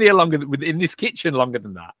been living here in this kitchen longer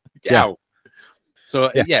than that. Get out."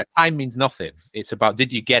 So time means nothing. It's about,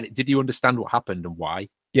 did you get it? Did you understand what happened and why?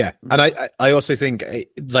 Yeah, and I also think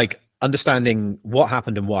like understanding what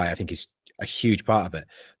happened and why, I think, is a huge part of it.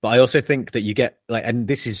 But I also think that you get like, and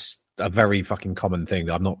this is a very fucking common thing.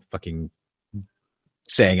 I'm not fucking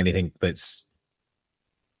saying anything that's,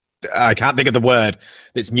 I can't think of the word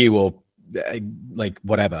that's new or like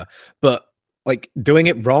whatever. But like doing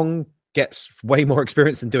it wrong gets way more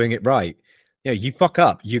experience than doing it right. Yeah, you fuck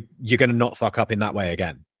up, you're going to not fuck up in that way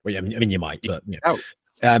again. Well, I mean, you might, but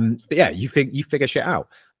but yeah, you figure shit out.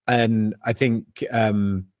 And I think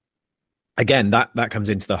again, that comes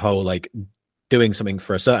into the whole like doing something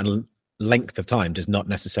for a certain length of time does not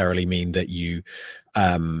necessarily mean that you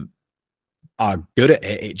are good at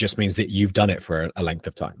it. It just means that you've done it for a length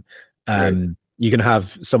of time. You can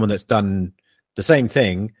have someone that's done the same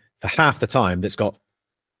thing for half the time that's got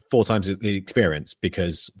 4 times the experience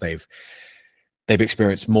because they've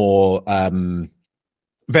experienced more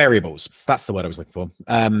variables. That's the word I was looking for.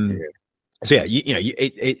 So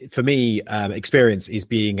for me, experience is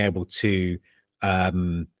being able to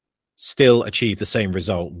still achieve the same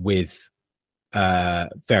result with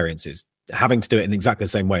variances. Having to do it in exactly the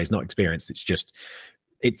same way is not experience. It's just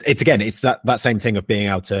it's that same thing of being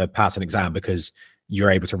able to pass an exam because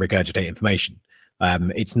you're able to regurgitate information.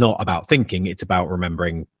 It's not about thinking; it's about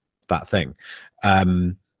remembering that thing.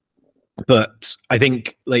 But I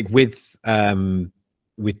think like with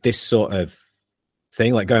this sort of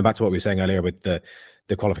thing, like going back to what we were saying earlier with the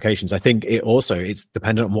qualifications, I think it's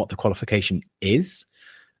dependent on what the qualification is.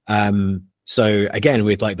 So again,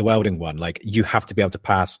 with like the welding one, like you have to be able to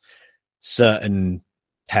pass certain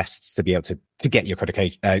tests to be able to get your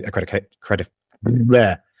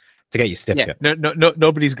to get your certificate.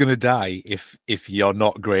 Nobody's going to die if you're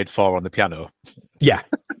not grade 4 on the piano. Yeah,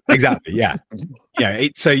 exactly. Yeah.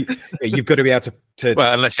 So you've got to be able to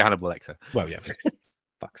well, unless you're Hannibal Lecter. Well, yeah.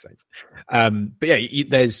 Fuck's sakes. But yeah,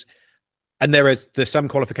 there's some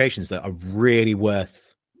qualifications that are really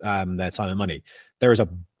worth their time and money. There is a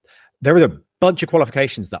bunch of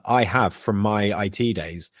qualifications that I have from my IT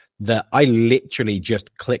days that I literally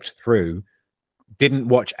just clicked through, didn't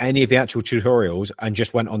watch any of the actual tutorials, and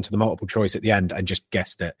just went on to the multiple choice at the end and just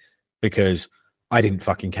guessed it because I didn't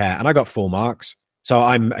fucking care. And I got full marks. So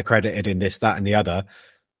I'm accredited in this, that, and the other.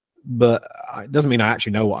 But it doesn't mean I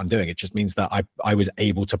actually know what I'm doing. It just means that I was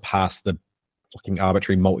able to pass the fucking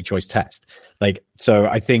arbitrary multi-choice test. So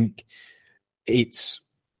I think this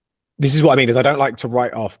is what I mean, is I don't like to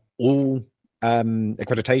write off all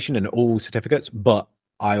accreditation and all certificates, but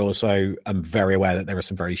I also am very aware that there are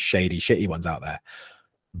some very shady, shitty ones out there.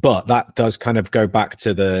 But that does kind of go back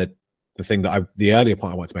to the thing that the earlier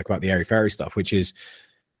point I want to make about the airy fairy stuff, which is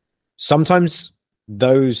sometimes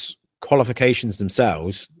those qualifications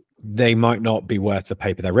themselves, they might not be worth the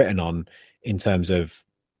paper they're written on in terms of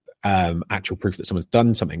actual proof that someone's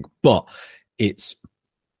done something, but it's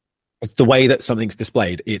the way that something's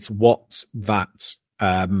displayed. It's what that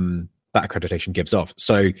accreditation gives off.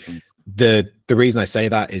 So the reason I say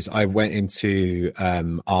that is I went into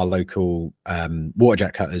our local water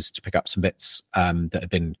jet cutters to pick up some bits that had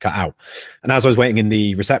been cut out, and as I was waiting in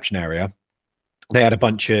the reception area, they had a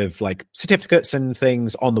bunch of certificates and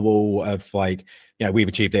things on the wall of we've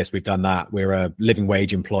achieved this, we've done that, we're a living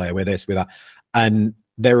wage employer, we're this, we're that. And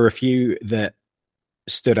there were a few that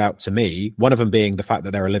stood out to me, one of them being the fact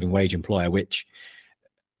that they're a living wage employer, which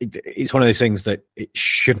it's one of those things that it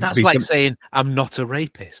shouldn't That's be. That's like saying, I'm not a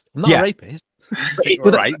rapist. I'm not a rapist.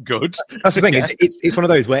 Right, good. That's the thing. It's one of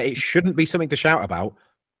those where it shouldn't be something to shout about,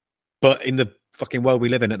 but in the fucking world we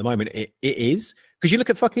live in at the moment, it is. Because you look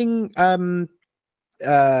at fucking...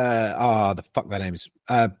 the fuck their names,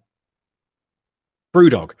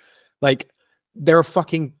 Brewdog. They're a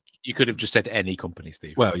fucking... You could have just said any company,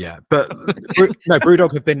 Steve. Well, yeah, but no,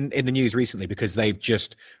 Brewdog have been in the news recently because they've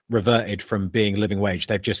just reverted from being living wage.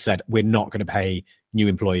 They've just said we're not going to pay new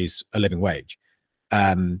employees a living wage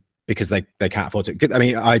because they can't afford it. I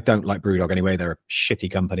mean, I don't like Brewdog anyway; they're a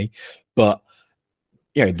shitty company, but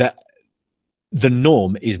that the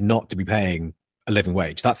norm is not to be paying a living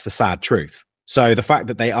wage. That's the sad truth. So the fact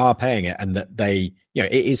that they are paying it and that they,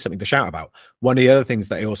 it is something to shout about. One of the other things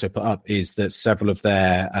that they also put up is that several of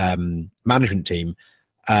their management team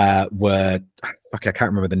were, I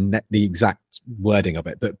can't remember the exact wording of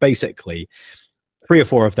it, but basically 3 or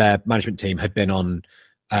 4 of their management team had been on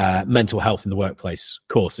mental health in the workplace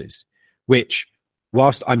courses, which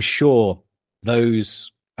whilst I'm sure those,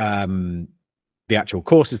 the actual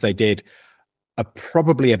courses they did are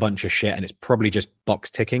probably a bunch of shit and it's probably just box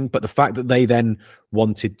ticking, but the fact that they then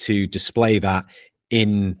wanted to display that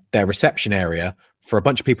in their reception area for a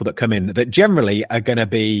bunch of people that come in that generally are going to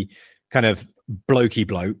be kind of blokey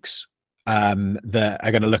blokes that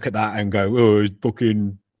are going to look at that and go, oh, it's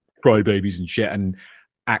fucking crybabies and shit, and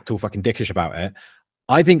act all fucking dickish about it,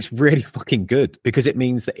 I think it's really fucking good because it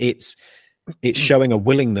means that it's showing a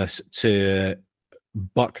willingness to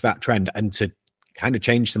buck that trend and to kind of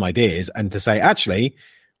change some ideas and to say, actually,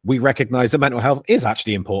 we recognize that mental health is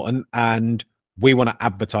actually important and we want to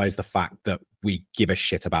advertise the fact that we give a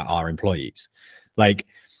shit about our employees.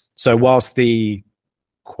 So whilst the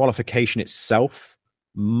qualification itself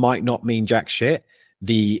might not mean jack shit,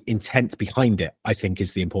 the intent behind it, I think,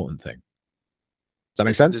 is the important thing. Does that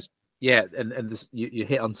make sense? Yeah, and you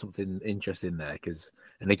hit on something interesting there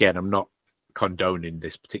and again, I'm not condoning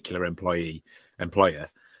this particular employer,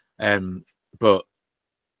 but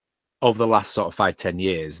over the last sort of 5-10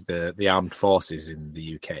 years, the armed forces in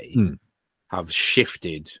the UK have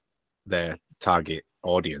shifted their target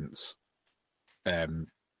audience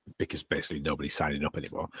because basically nobody's signing up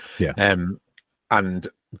anymore. Yeah. And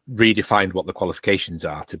redefined what the qualifications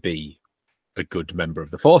are to be a good member of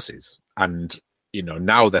the forces. And,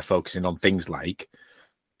 now they're focusing on things like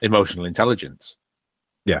emotional intelligence.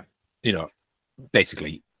 Yeah.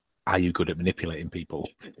 Basically, are you good at manipulating people?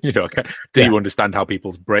 Do you understand how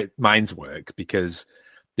people's minds work? Because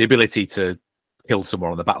the ability to kill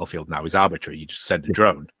someone on the battlefield now is arbitrary. You just send a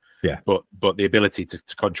drone. Yeah. But the ability to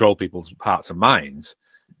control people's hearts and minds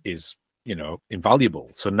is,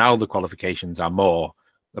 invaluable. So now the qualifications are more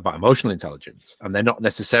about emotional intelligence, and they're not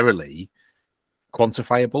necessarily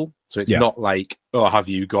quantifiable. So it's not like, oh, have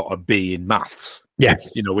you got a B in maths? Yeah.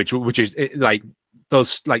 Which is like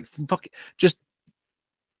those, fuck, just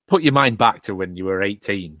put your mind back to when you were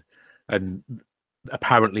 18 and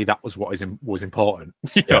apparently that was what was important.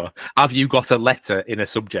 You know, have you got a letter in a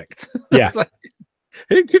subject? Yeah. Like,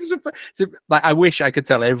 who gives a like? I wish I could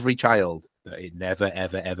tell every child that it never,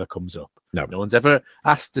 ever, ever comes up. No one's ever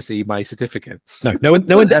asked to see my certificates. No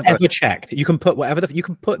one's ever checked. You can put whatever you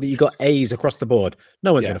can put that you got A's across the board.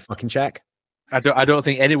 No one's going to fucking check. I don't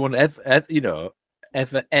think anyone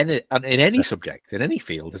ever in any subject in any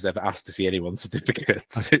field has ever asked to see anyone's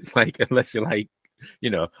certificates. It's like, unless you're like,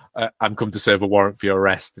 I'm come to serve a warrant for your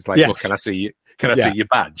arrest. It's like, well, can I see you? Can I see your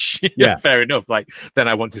badge? Fair enough. Like, then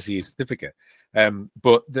I want to see your certificate.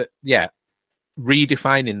 But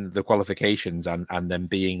redefining the qualifications and them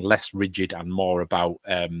being less rigid and more about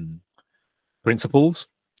principles,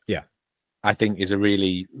 I think is a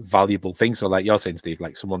really valuable thing. So, like you're saying, Steve,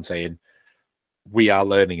 like someone saying, we are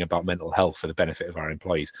learning about mental health for the benefit of our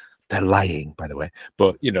employees. They're lying, by the way,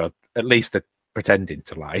 but at least they're pretending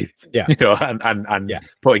to lie. And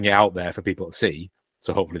putting it out there for people to see.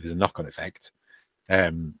 So hopefully there's a knock-on effect.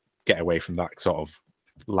 Get away from that sort of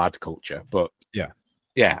lad culture. But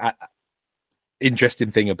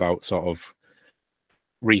interesting thing about sort of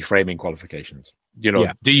reframing qualifications. Do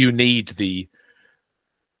you need the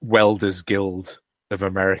Welders Guild of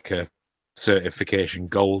America certification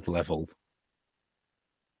gold level?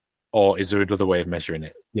 Or is there another way of measuring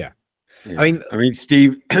it? Yeah. I mean,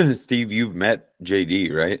 Steve, you've met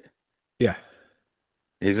JD, right? Yeah.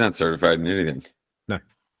 He's not certified in anything. No.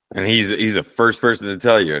 And he's the first person to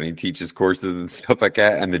tell you, and he teaches courses and stuff like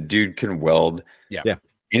that. And the dude can weld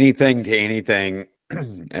anything to anything,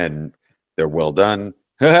 and they're well done.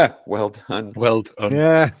 Well done. Well done.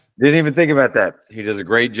 Yeah. Didn't even think about that. He does a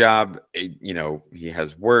great job. He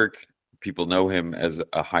has work. People know him as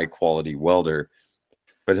a high quality welder.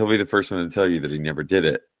 But he'll be the first one to tell you that he never did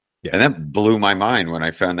it. Yeah. And that blew my mind when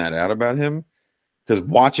I found that out about him. Because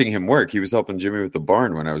watching him work, he was helping Jimmy with the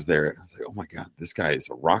barn when I was there. And I was like, oh my God, this guy is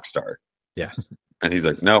a rock star. Yeah. And he's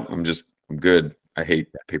like, no, I'm good. I hate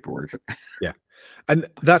paperwork. Yeah. And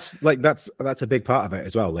that's a big part of it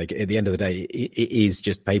as well. Like, at the end of the day, it is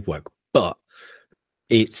just paperwork. But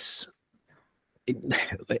it's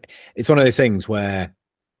one of those things where,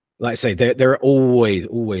 like I say, there are always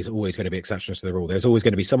going to be exceptions to the rule. There's always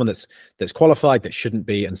going to be someone that's qualified that shouldn't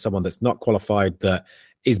be, and someone that's not qualified that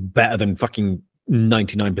is better than fucking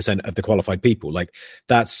 99% of the qualified people. Like,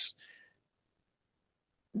 that's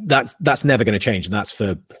never going to change, and that's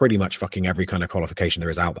for pretty much fucking every kind of qualification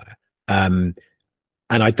there is out there. And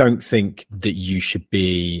I don't think that you should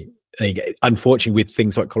be. Unfortunately, with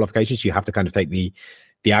things like qualifications, you have to kind of take the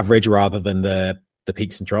average rather than the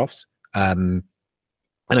peaks and troughs.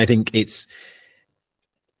 And I think it's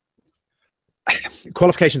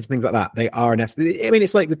qualifications and things like that. They are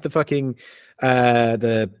it's like with the fucking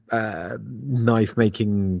knife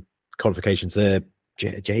making qualifications, the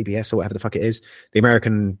JBS or whatever the fuck it is, the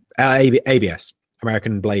American ABS,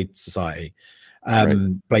 American Blade Society,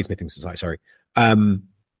 Bladesmithing Society. Sorry.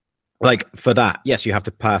 Like, for that, yes, you have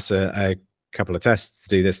to pass a couple of tests to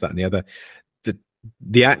do this, that, and the other.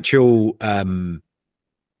 The actual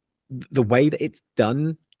the way that it's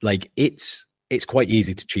done, like, it's quite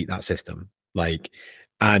easy to cheat that system. Like,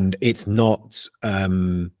 and it's not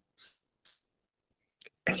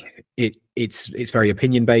it's very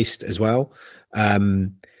opinion based as well.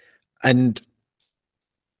 And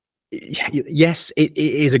yes, it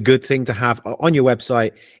is a good thing to have on your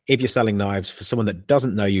website if you're selling knives, for someone that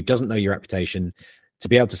doesn't know you, doesn't know your reputation, to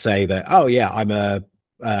be able to say that, oh yeah, I'm a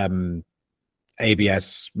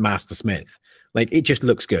ABS master smith. Like, it just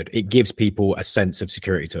looks good. It gives people a sense of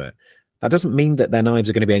security to it. That doesn't mean that their knives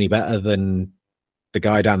are going to be any better than the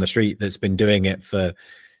guy down the street that's been doing it for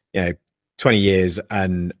 20 years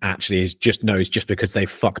and actually knows just because they've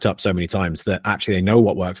fucked up so many times that actually they know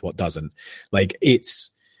what works, what doesn't. Like, it's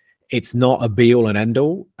not a be all and end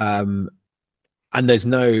all. And there's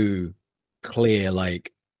no clear,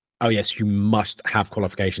 like, oh yes, you must have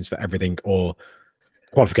qualifications for everything, or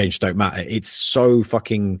qualifications don't matter. It's so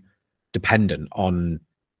fucking dependent on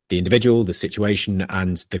the individual, the situation,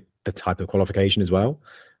 and the type of qualification as well.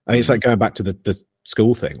 I mean, it's like going back to the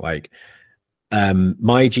school thing. Like,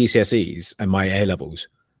 my GCSEs and my A levels,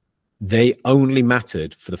 they only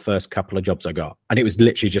mattered for the first couple of jobs I got, and it was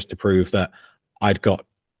literally just to prove that I'd got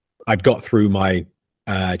through my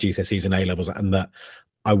GCSEs and A levels, and that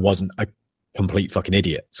I wasn't a complete fucking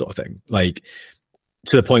idiot, sort of thing. Like,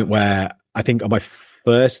 to the point where I think on my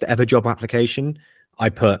first ever job application, I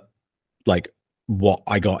put like what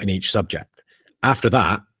I got in each subject. After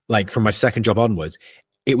that, like from my second job onwards,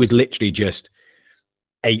 it was literally just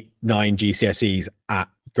 8-9 GCSEs at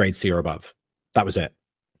grade C or above. That was it.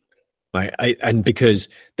 And because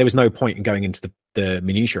there was no point in going into the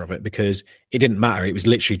minutiae of it, because it didn't matter. It was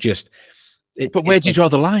literally just. But where do you draw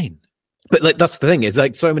the line? But like that's the thing, is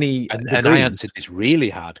like so many. And I answered this really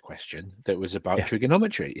hard question that was about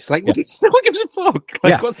trigonometry. It's like, what gives a fuck?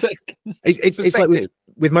 Like, what's that? It's like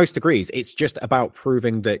with most degrees, it's just about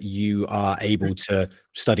proving that you are able to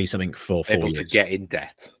study something for 4 years. To get in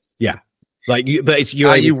debt. Yeah. Like,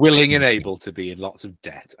 are you willing and able to be in lots of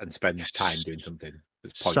debt and spend time doing something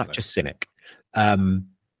that's pointless? Such a cynic.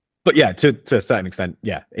 But yeah, to a certain extent,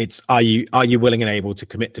 yeah, it's are you willing and able to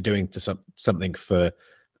commit to doing something for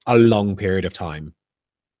a long period of time?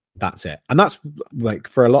 That's it. And that's like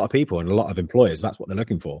for a lot of people and a lot of employers, that's what they're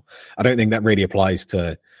looking for. I don't think that really applies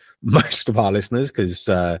to most of our listeners, because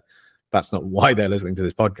that's not why they're listening to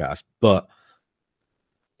this podcast. But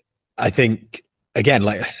I think, again,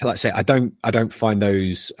 like I say, I don't find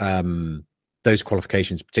those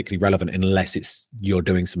qualifications particularly relevant unless it's you're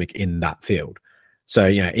doing something in that field. So,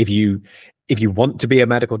 you know, if you want to be a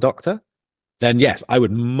medical doctor, then yes, I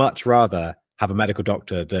would much rather have a medical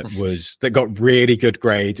doctor that got really good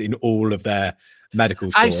grades in all of their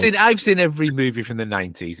medical schools. I've seen every movie from the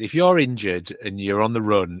 90s. If you're injured and you're on the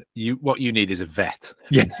run, what you need is a vet.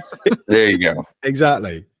 Yeah. There you go.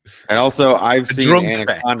 Exactly. And also I've seen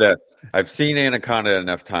Anaconda. I've seen Anaconda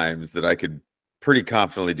enough times that I could pretty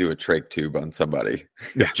confidently do a trach tube on somebody.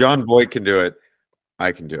 Yeah. If John Boyd can do it,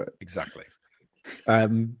 I can do it. Exactly.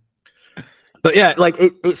 But yeah, like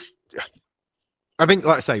it's I think,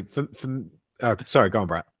 like I say, sorry, go on,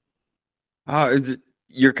 Brett.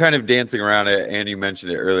 You're kind of dancing around it, and you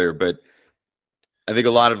mentioned it earlier, but I think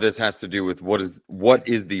a lot of this has to do with what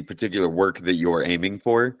is the particular work that you're aiming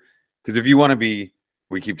for. Because if you want to be,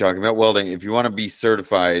 we keep talking about welding, if you want to be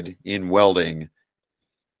certified in welding,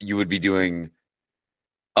 you would be doing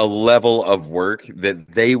a level of work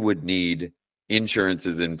that they would need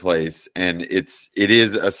insurances in place, and it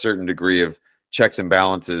is a certain degree of checks and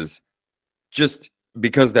balances, just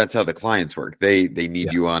because that's how the clients work. They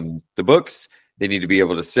need you on the books. They need to be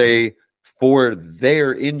able to say for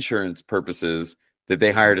their insurance purposes that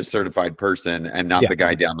they hired a certified person and not the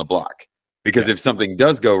guy down the block. Because if something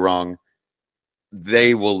does go wrong,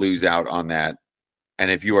 they will lose out on that. And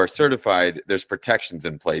if you are certified, there's protections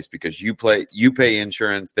in place because you pay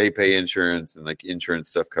insurance, they pay insurance, and like insurance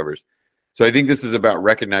stuff covers. So I think this is about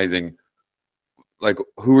recognizing, like,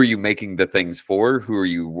 who are you making the things for? Who are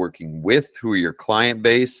you working with? Who are your client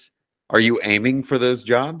base? Are you aiming for those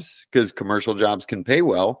jobs? Because commercial jobs can pay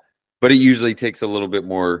well, but it usually takes a little bit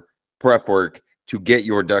more prep work to get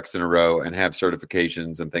your ducks in a row and have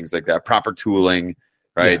certifications and things like that. Proper tooling,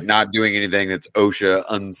 right? Yeah. Not doing anything that's OSHA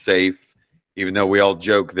unsafe, even though we all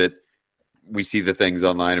joke that we see the things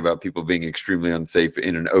online about people being extremely unsafe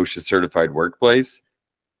in an OSHA certified workplace.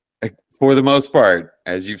 For the most part,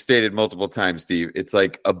 as you've stated multiple times, Steve, it's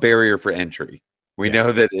like a barrier for entry. We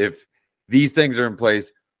know that if these things are in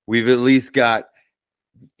place, we've at least got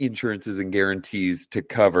insurances and guarantees to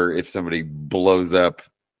cover if somebody blows up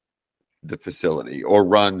the facility or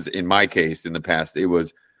runs, in my case, in the past, it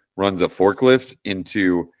was runs a forklift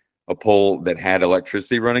into a pole that had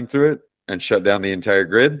electricity running through it and shut down the entire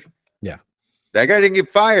grid. Yeah. That guy didn't get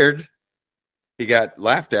fired. He got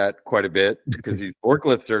laughed at quite a bit because he's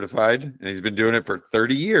forklift certified and he's been doing it for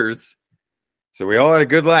 30 years. So we all had a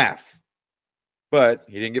good laugh, but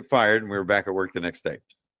he didn't get fired and we were back at work the next day.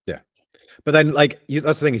 Yeah. But then, like,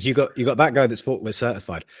 that's the thing is you got that guy that's forklift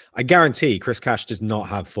certified. I guarantee Chris Cash does not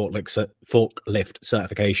have forklift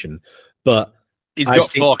certification, but he's got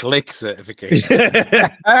forklift certification.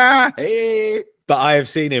 Hey. But I have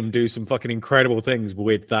seen him do some fucking incredible things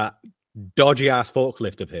with that dodgy ass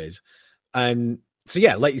forklift of his. And so,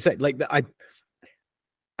 yeah, like you said, like I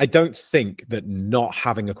don't think that not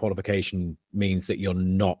having a qualification means that you're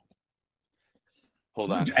not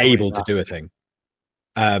able to do a thing.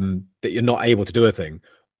 That you're not able to do a thing.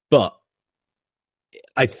 But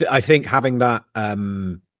I think having that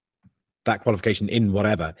that qualification in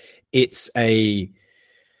whatever, it's for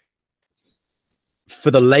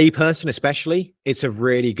the layperson especially, it's a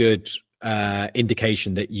really good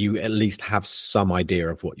indication that you at least have some idea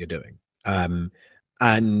of what you're doing. And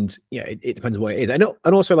yeah, it depends on what it is. And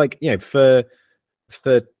also, like, you know, for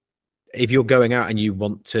if you're going out and you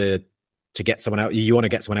want to get someone out, you want to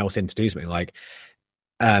get someone else in to do something like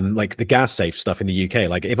the gas safe stuff in the UK.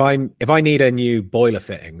 Like if I need a new boiler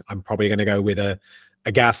fitting, I'm probably going to go with a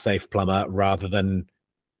gas safe plumber rather than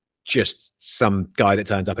just some guy that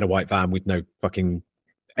turns up in a white van with no fucking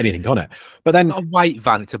anything on it. But then not a white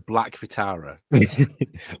van, it's a black Vitara.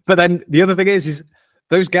 But then the other thing is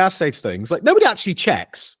those gas safe things, like, nobody actually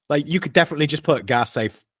checks. Like, you could definitely just put gas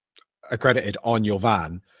safe accredited on your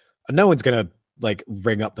van and no one's going to like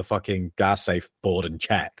ring up the fucking gas safe board and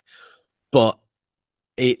check. But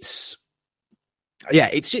it's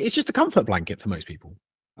just a comfort blanket for most people.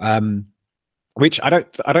 Which I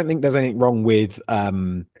don't think there's anything wrong with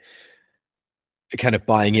kind of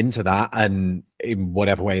buying into that, and in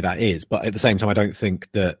whatever way that is. But at the same time, I don't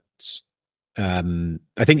think that I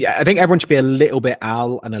think everyone should be a little bit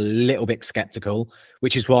and a little bit skeptical,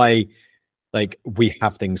 which is why like we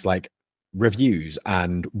have things like reviews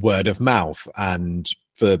and word of mouth and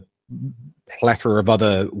the plethora of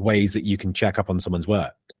other ways that you can check up on someone's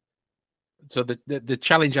work. So the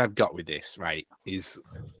challenge I've got with this, right, is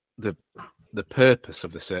the purpose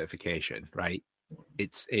of the certification, right?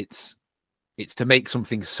 It's to make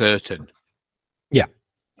something certain. Yeah.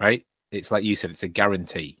 Right? It's like you said, it's a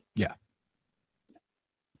guarantee. Yeah.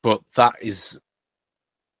 But that is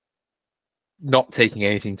not taking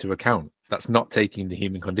anything into account. That's not taking the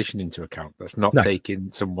human condition into account. That's not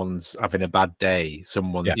taking someone's having a bad day.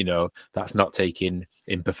 That's not taking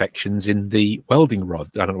imperfections in the welding rod.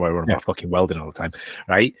 I don't know why we're on about fucking welding all the time,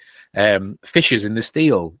 right? Fissures in the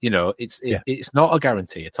steel. It's not a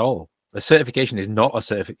guarantee at all. A certification is not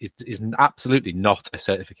a is absolutely not a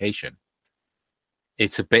certification.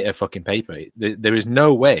 It's a bit of fucking paper. There is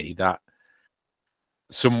no way that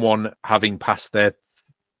someone having passed their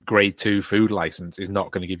grade 2 food license is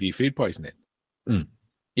not going to give you food poisoning.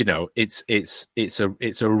 It's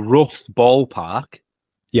a rough ballpark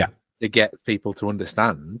to get people to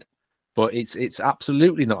understand, but it's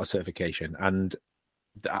absolutely not a certification. And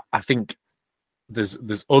I think there's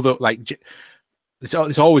other, like, it's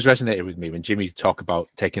always resonated with me when Jimmy talk about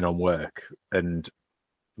taking on work, and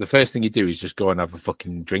the first thing you do is just go and have a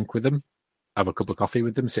fucking drink with them, have a cup of coffee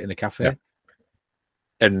with them, sit in a cafe,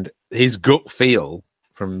 and his gut feel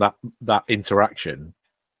from that interaction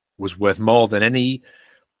was worth more than any,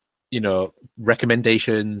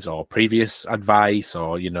 recommendations or previous advice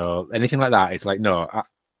or, anything like that. It's like, no,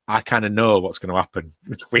 I kind of know what's going to happen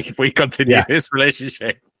if we continue this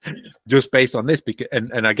relationship just based on this. Because,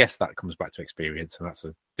 and I guess that comes back to experience, and that's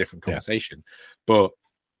a different conversation. But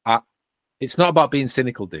it's not about being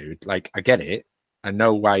cynical, dude. Like, I get it. I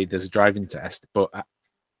know why there's a driving test, but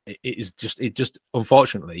it just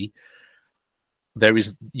unfortunately,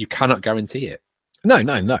 you cannot guarantee it. No.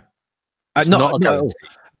 It's not a guarantee.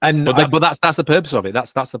 But that's the purpose of it.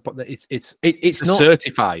 That's it's not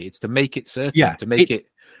certify. It's to make it certain. To make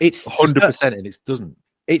it's 100%, and it doesn't.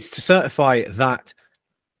 It's to certify that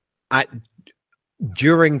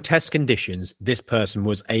during test conditions, this person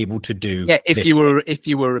was able to do. Yeah, if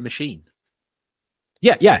you were a machine.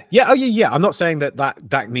 Yeah. Oh, yeah. I'm not saying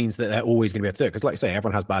that means that they're always going to be able to do it, because, like I say,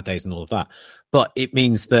 everyone has bad days and all of that. But it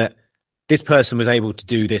means that this person was able to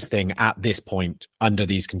do this thing at this point under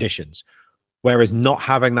these conditions. Whereas not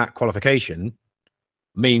having that qualification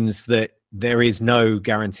means that there is no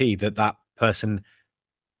guarantee that person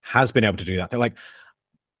has been able to do that. They're like,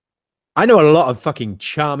 I know a lot of fucking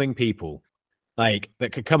charming people, like,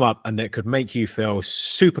 that could come up and that could make you feel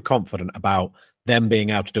super confident about them being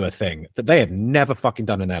able to do a thing that they have never fucking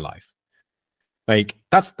done in their life. Like,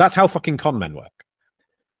 that's how fucking con men work.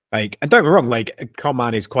 Like, and don't get me wrong, like, a con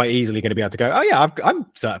man is quite easily going to be able to go, oh yeah, I'm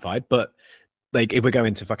certified. But like, if we go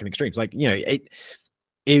into fucking extremes, like,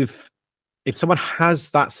 if someone has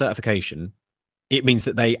that certification, it means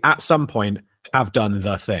that they at some point have done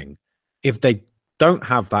the thing. If they don't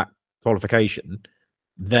have that qualification,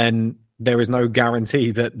 then there is no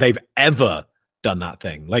guarantee that they've ever done that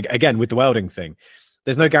thing. Like, again, with the welding thing,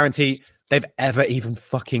 there's no guarantee they've ever even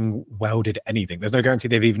fucking welded anything. There's no guarantee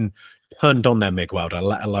they've even turned on their MIG welder,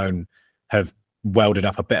 let alone have welded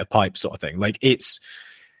up a bit of pipe, sort of thing. Like, it's,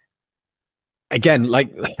 again,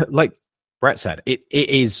 like Brett said, it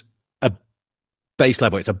is a base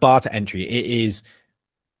level. It's a bar to entry. It is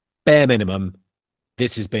bare minimum.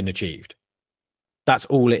 This has been achieved. That's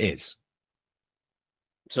all it is.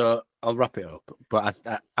 So I'll wrap it up. But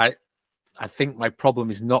I think my problem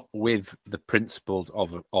is not with the principles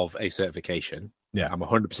of a certification. Yeah, I'm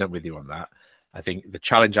 100% with you on that. I think the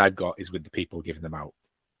challenge I've got is with the people giving them out.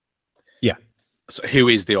 Yeah. So who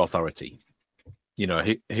is the authority?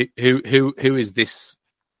 Who is this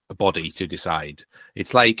body to decide?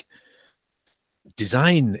 It's like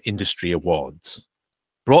design industry awards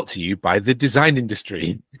brought to you by the design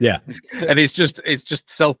industry. Yeah. And it's just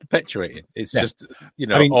self-perpetuating. It's just,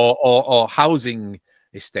 or housing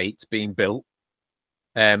estates being built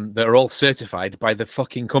that are all certified by the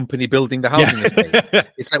fucking company building the housing estate.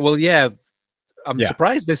 It's like, well, I'm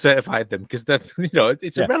surprised they certified them, because they're,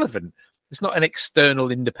 it's irrelevant. It's not an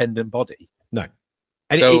external independent body. No.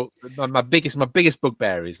 And so my biggest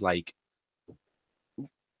bugbear is, like,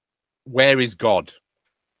 where is God?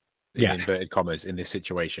 in inverted commas in this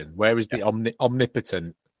situation? Where is the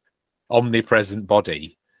omnipotent, omnipresent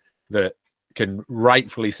body that can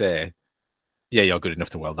rightfully say, yeah, you're good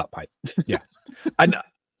enough to weld that pipe? Yeah. And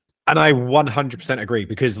I 100% agree,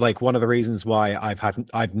 because like one of the reasons why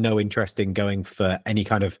I've no interest in going for any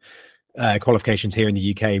kind of qualifications here in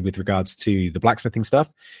the UK with regards to the blacksmithing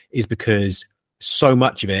stuff is because so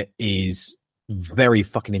much of it is very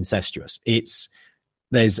fucking incestuous.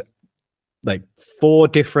 There's like 4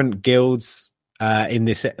 different guilds in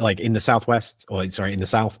this, like in the Southwest, or sorry, in the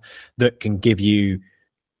South, that can give you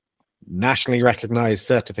nationally recognized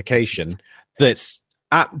certification. That's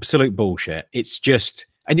absolute bullshit. It's just,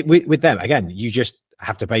 and with them again, you just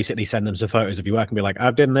have to basically send them some photos of your work and be like,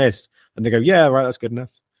 I've done this, and they go, yeah, right, that's good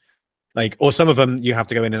enough. Like, or some of them you have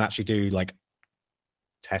to go in and actually do like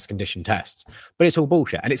test condition tests, but it's all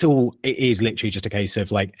bullshit. And it is literally just a case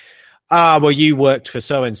of like, well, you worked for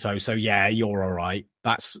so and so, so yeah, you're all right.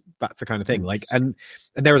 That's the kind of thing. Like, and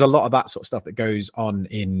there is a lot of that sort of stuff that goes on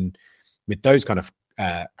with those kind of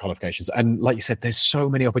qualifications. And like you said, there's so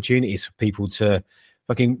many opportunities for people to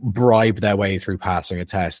fucking bribe their way through passing a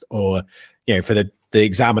test, or for the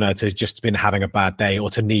examiner to just been having a bad day, or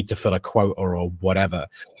to need to fill a quota or whatever.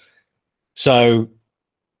 So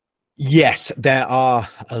yes, there are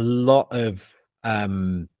a lot of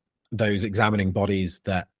those examining bodies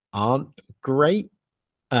that aren't great,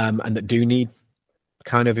 and that do need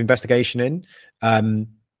kind of investigation in.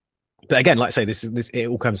 But again, like I say, this it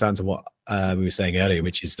all comes down to what we were saying earlier,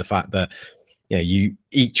 which is the fact that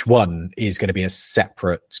each one is going to be a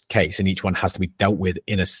separate case, and each one has to be dealt with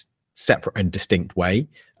in a separate and distinct way.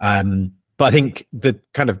 But I think the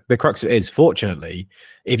crux of it is, fortunately,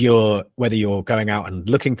 whether you're going out and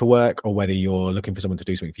looking for work, or whether you're looking for someone to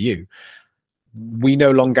do something for you, we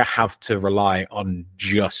no longer have to rely on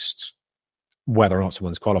just whether or not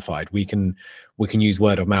someone's qualified. We can use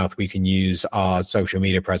word of mouth. We can use our social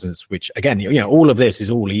media presence, which again, all of this is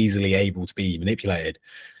all easily able to be manipulated.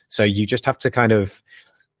 So you just have to kind of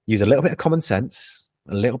use a little bit of common sense,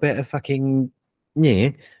 a little bit of fucking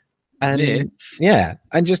and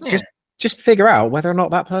just figure out whether or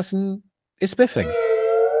not that person is spiffing.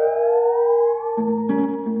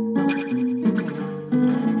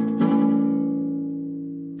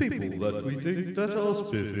 People that we think that are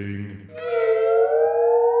spiffing.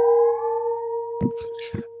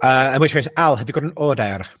 In which case, Al, have you got an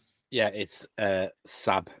order? Yeah, it's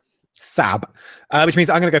Sab, which means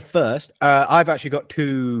I'm going to go first. I've actually got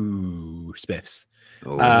 2 spiffs.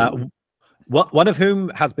 One of whom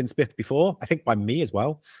has been spiffed before, I think by me as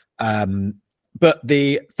well. But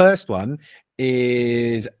the first one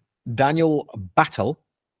is Daniel Battle,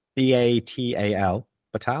 Batal.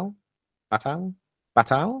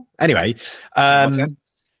 Batal. Anyway,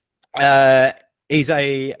 he's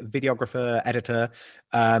a videographer, editor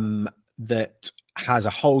that has a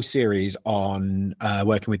whole series on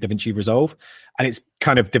working with DaVinci Resolve, and it's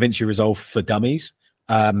kind of DaVinci Resolve for dummies.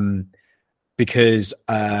 Because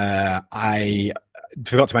I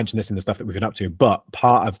forgot to mention this in the stuff that we've been up to, but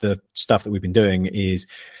part of the stuff that we've been doing is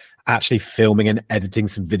actually filming and editing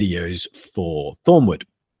some videos for Thornwood.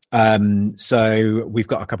 So we've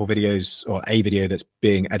got a couple videos, or a video that's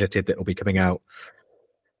being edited that will be coming out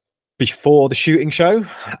before the shooting show.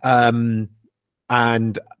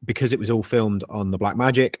 And because it was all filmed on the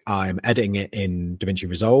Blackmagic, I'm editing it in DaVinci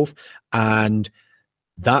Resolve, and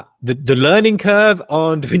that the learning curve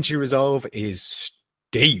on DaVinci Resolve is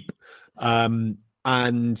steep.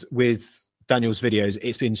 And with Daniel's videos,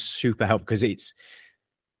 it's been super helpful, because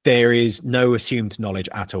there is no assumed knowledge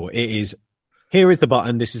at all. It is, here is the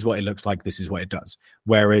button, this is what it looks like, this is what it does.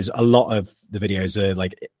 Whereas a lot of the videos are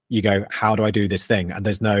like, you go, how do I do this thing? And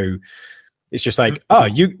it's just like, oh,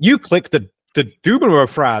 you click the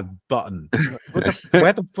Dumerofrad button. What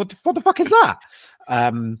the fuck is that?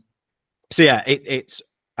 So yeah, it's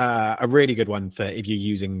a really good one for if you're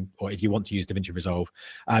using, or if you want to use DaVinci Resolve.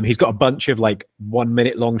 He's got a bunch of like 1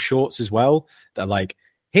 minute long shorts as well that are like,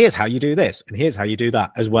 here's how you do this and here's how you do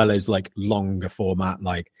that, as well as like longer format,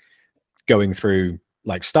 like going through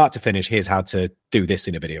like start to finish, here's how to do this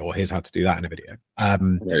in a video, or here's how to do that in a video.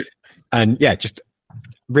 Right. And yeah, just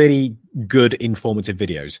really good informative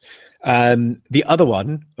videos. The other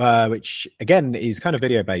one, which again is kind of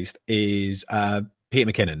video based, is Peter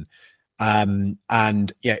McKinnon.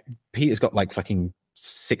 And yeah, Peter's got like fucking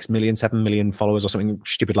 6 million, 7 million followers or something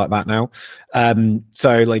stupid like that now.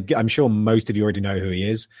 So like, I'm sure most of you already know who he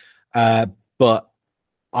is. But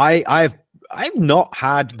I've not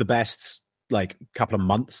had the best like couple of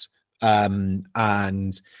months.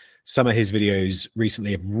 And some of his videos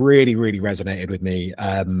recently have really, really resonated with me.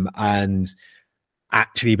 And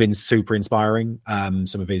actually been super inspiring.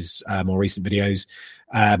 Some of his more recent videos,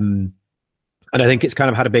 and I think it's kind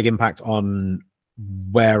of had a big impact on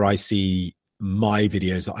where I see my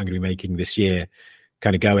videos that I'm going to be making this year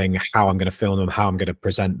kind of going, how I'm going to film them, how I'm going to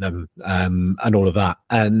present them, and all of that.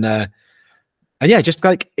 And yeah, just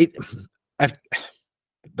like it,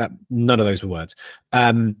 that none of those were words.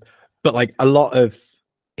 But like a lot of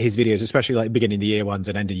his videos, especially like beginning of the year ones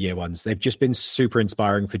and end of year ones, they've just been super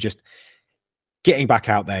inspiring for just getting back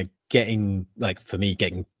out there, getting like, for me,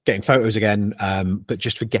 getting photos again, but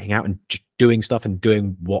just for getting out and just doing stuff and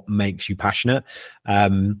doing what makes you passionate.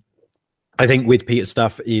 I think with Peter's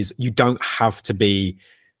stuff is you don't have to be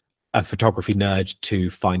a photography nerd to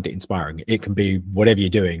find it inspiring. It can be whatever you're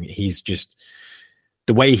doing. He's just,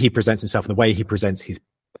 the way he presents himself and the way he presents his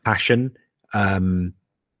passion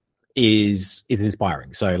is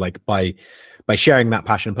inspiring. So like by sharing that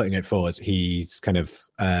passion and putting it forward, he's kind of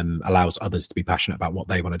allows others to be passionate about what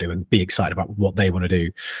they want to do and be excited about what they want to do.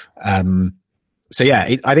 So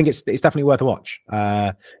yeah, I think it's definitely worth a watch.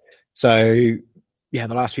 So yeah,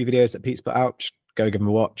 the last few videos that Pete's put out, just go give them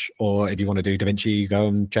a watch. Or if you want to do Da Vinci, go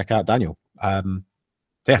and check out Daniel. Yeah,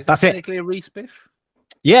 that's it. Technically a respiff?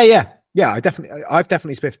 Yeah. I've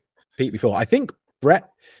definitely spiffed Pete before. I think Brett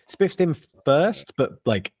spiffed him first, but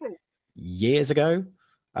like years ago.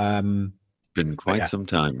 Been quite some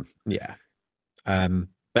time. Yeah. But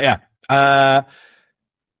yeah.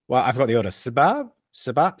 Well, I've got the order. Saba? Is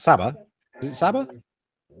it Saba?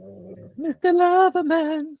 Mr.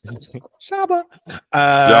 Loverman. Shaba.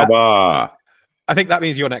 Jabba. I think that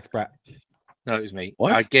means you're next, Brett. No, it was me.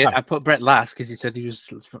 What? I put Brett last because he said he was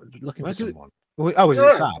looking for someone. Oh, is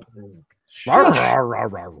it Sab?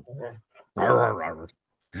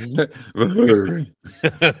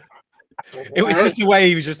 It was just the way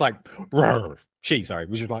he was just like, he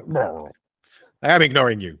was just like, I'm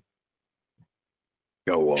ignoring you.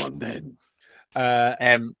 Go on then.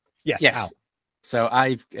 Yes. Al. So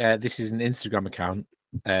I've this is an Instagram account.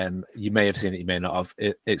 You may have seen it, you may not have.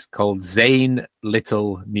 It's called Zane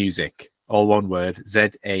Little Music, all one word,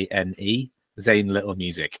 Zane, Zane Little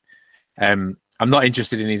Music. I'm not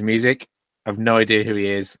interested in his music. I've no idea who he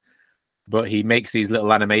is, but he makes these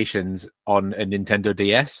little animations on a Nintendo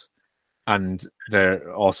DS, and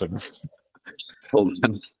they're awesome. Hold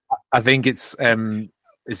on. I think it's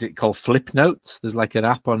is it called Flip Notes? There's like an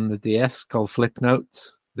app on the DS called Flip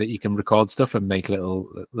Notes that you can record stuff and make little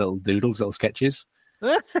doodles, little sketches.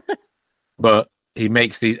 But he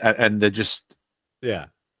makes these, and they're just they're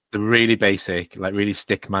really basic, like really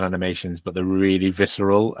stickman animations, but they're really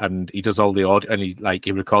visceral. And he does all the audio, and he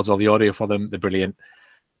records all the audio for them. They're brilliant.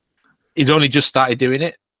 He's only just started doing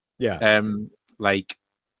it. Yeah. Like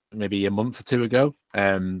maybe a month or two ago.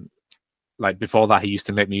 Like before that, he used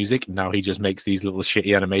to make music. And now he just makes these little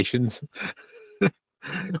shitty animations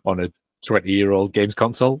on a 20-year-old games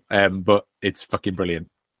console. But it's fucking brilliant.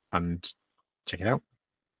 And check it out.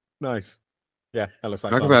 Nice. Yeah, that looks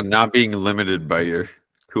like Talk about not being limited by your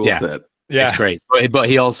tool set. Yeah, it's great. But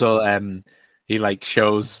he also he like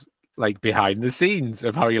shows like behind the scenes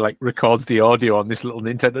of how he like records the audio on this little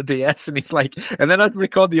Nintendo DS, and he's like, and then I'd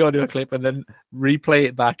record the audio clip and then replay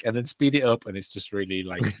it back and then speed it up, and it's just really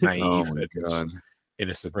like naive, Oh my God.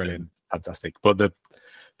 innocent, brilliant, fantastic. But the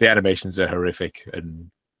animations are horrific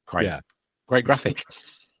and quite graphic.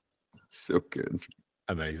 So good.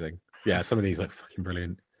 Amazing. Yeah, some of these look fucking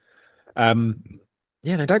brilliant.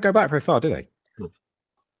 Yeah, they don't go back very far, do they?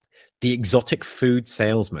 The exotic food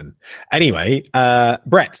salesman. Anyway,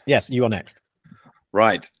 Brett, yes, you are next.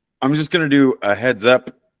 Right. I'm just going to do a heads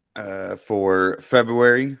up for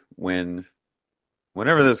February whenever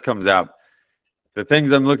this comes out. The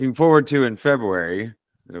things I'm looking forward to in February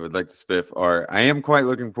that I would like to spiff are, I am quite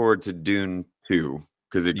looking forward to Dune 2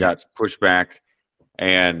 because it got pushed back,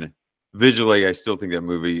 and visually I still think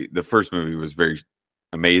the first movie was very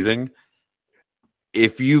amazing.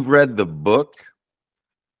 If you've read the book,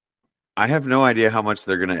 I have no idea how much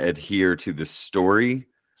they're going to adhere to the story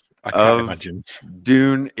can't imagine.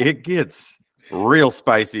 Dune. It gets real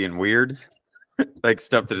spicy and weird, like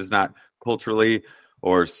stuff that is not culturally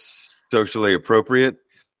or socially appropriate.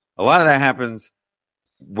 A lot of that happens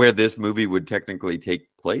where this movie would technically take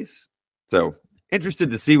place. So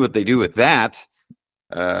interested to see what they do with that,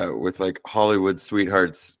 with like Hollywood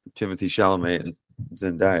sweethearts, Timothée Chalamet and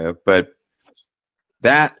Zendaya. But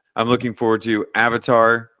that I'm looking forward to.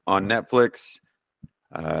 Avatar on Netflix.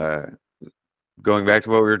 Going back to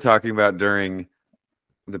what we were talking about during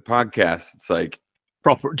the podcast, it's like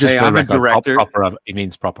proper. Just hey, I'm a director. He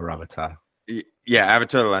means proper Avatar. Yeah,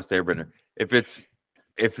 Avatar: The Last Airbender. If it's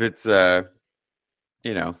I'm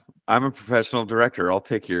a professional director. I'll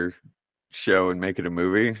take your show and make it a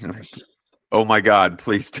movie. Oh my God,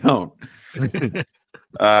 please don't.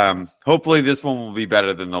 Hopefully this one will be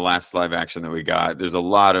better than the last live action that we got. There's a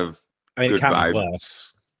lot of good it can't vibes. be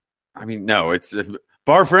worse. I mean, no, it's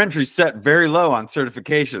bar for entry set very low on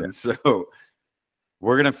certifications. So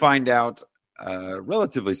we're going to find out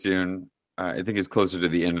relatively soon. I think it's closer to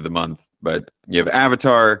the end of the month, but you have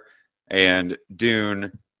Avatar and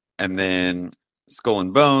Dune, and then Skull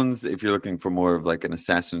and Bones. If you're looking for more of like an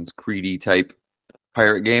Assassin's Creed type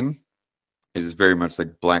pirate game, it is very much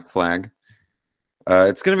like Black Flag.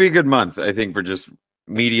 It's going to be a good month, I think, for just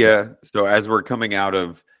media. So as we're coming out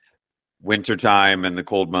of winter time and the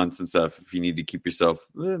cold months and stuff, if you need to keep yourself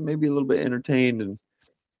maybe a little bit entertained, and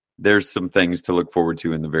there's some things to look forward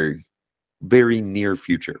to in the very, very near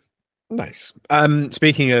future. Nice.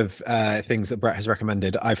 Speaking of things that Brett has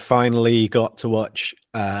recommended, I finally got to watch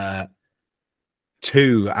 2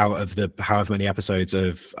 out of the however many episodes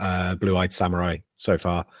of Blue-Eyed Samurai so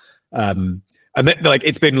far. And like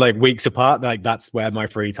it's been like weeks apart. Like that's where my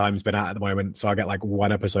free time's been at the moment. So I get like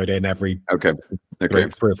 1 episode in every 3 or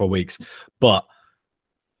 4 weeks. But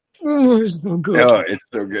it's so good. Oh, it's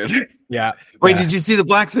so good. Yeah. Wait, did you see the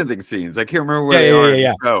blacksmithing scenes? I can't remember where they are.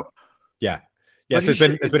 Yeah. Oh. Yeah. Yes,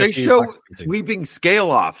 they show sweeping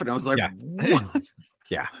scale off, and I was like, what?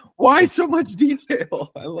 Yeah. Why so much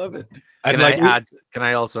detail? I love it. Can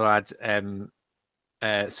I also add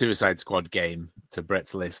Suicide Squad game to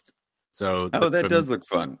Brett's list? So that does look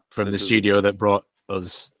fun. From the studio that brought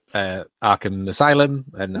us Arkham Asylum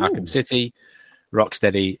and Arkham City,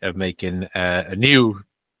 Rocksteady are making a new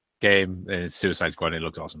game, Suicide Squad. It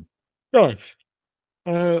looks awesome. Nice.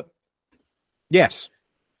 Yes.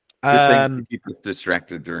 Good things to keep us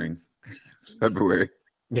distracted during February.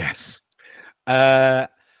 Yes. Right.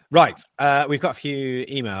 We've got a few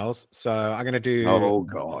emails, so I'm going to do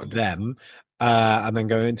them and then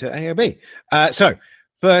go into AOB. So,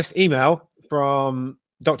 first email from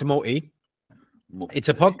Dr. Morty. It's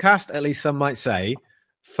a podcast, at least some might say,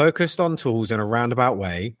 focused on tools in a roundabout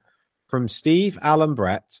way, from Steve, Alan,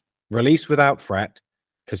 Brett, released without fret,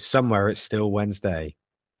 because somewhere it's still Wednesday.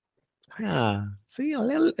 See, a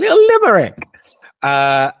little limerick.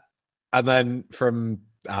 And then from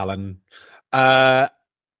Alan, an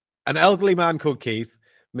elderly man called Keith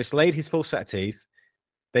mislaid his full set of teeth.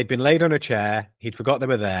 They'd been laid on a chair. He'd forgot they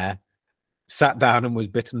were there, sat down and was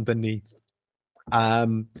bitten beneath.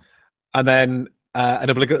 And then an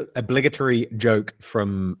obligatory joke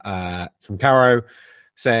from Caro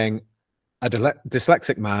saying, a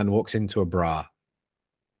dyslexic man walks into a bra.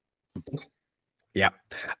 Yeah.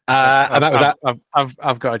 And that was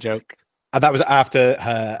I've got a joke. And that was after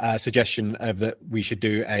her suggestion of that we should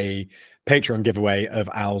do a Patreon giveaway of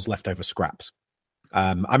Al's leftover scraps.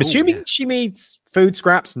 I'm assuming she means food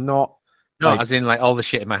scraps, not as in like all the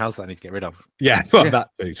shit in my house that I need to get rid of. Yeah, well, that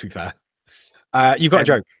too, to be fair. You've got a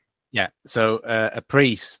joke. Yeah. So a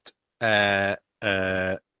priest, a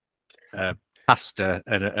pastor,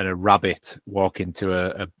 and a rabbit walk into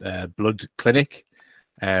a blood clinic.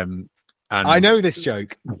 And I know this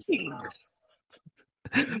joke.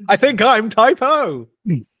 I think I'm type O.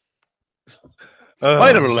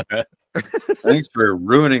 Spoiler alert. Thanks for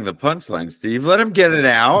ruining the punchline, Steve. Let him get it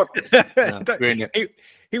out.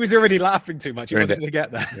 He was already laughing too much. He wasn't going to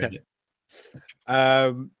get there.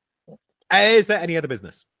 Is there any other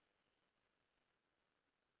business?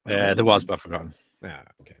 There was, but I've forgotten.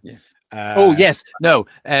 Okay. Yeah. Yes. No.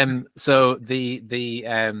 So the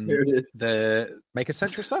Make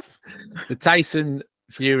Essential stuff. The Tyson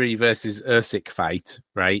Fury versus Usyk fight,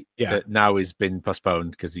 right? Yeah. That now has been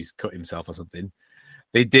postponed because he's cut himself or something.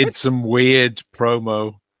 They did some weird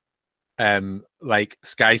promo, like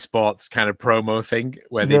Sky Sports kind of promo thing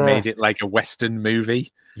where they made it like a Western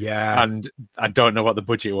movie. Yeah. And I don't know what the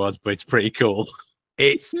budget was, but it's pretty cool.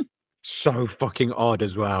 It's so fucking odd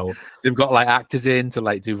as well. They've got like actors in to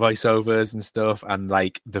like do voiceovers and stuff, and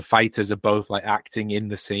like the fighters are both like acting in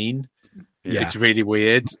the scene. Yeah, it's really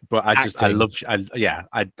weird, but I just love shit like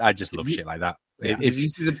that. Yeah. Did you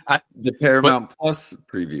see the Paramount Plus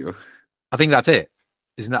preview? I think that's it.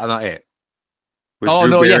 Isn't that not it?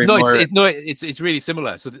 It's really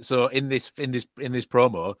similar. So in this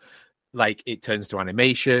promo, like it turns to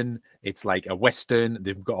animation. It's like a Western.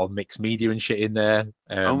 They've got all mixed media and shit in there.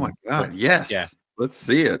 Oh my god! Yes. Yeah. Let's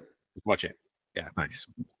see it. Watch it. Yeah, nice.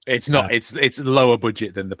 It's not. It's lower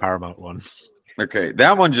budget than the Paramount one. Okay,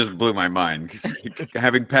 that one just blew my mind.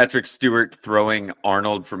 Having Patrick Stewart throwing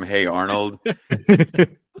Arnold from Hey Arnold,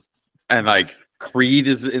 and like Creed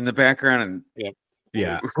is in the background, and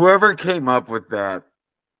yeah, whoever came up with that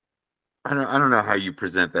I don't know how you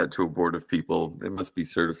present that to a board of people. They must be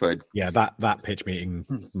certified. Yeah, that pitch meeting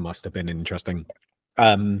must have been interesting.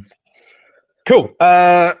 Cool.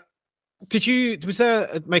 Was there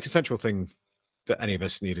a Maker Central thing that any of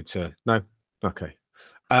us needed to know? Okay.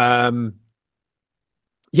 Yeah,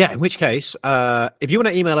 in which case, if you want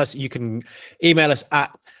to email us, you can email us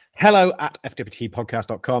at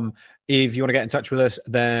hello@fwtpodcast.com. If you want to get in touch with us,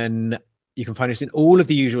 then you can find us in all of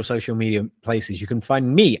the usual social media places. You can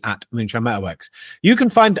find me at Moonshine Metalworks. You can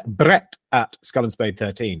find Brett at Skull and Spade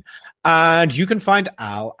 13. And you can find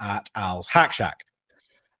Al at Al's Hack Shack.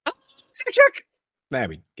 There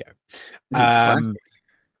we go.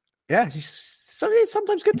 Yeah, so it's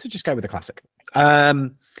sometimes good to just go with the classic.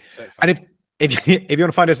 And if you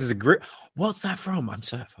want to find us as a group, what's that from? I'm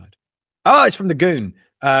certified. Oh, it's from the Goon.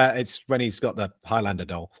 It's when he's got the Highlander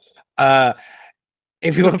doll.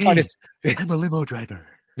 If you want to find us, I'm a limo driver.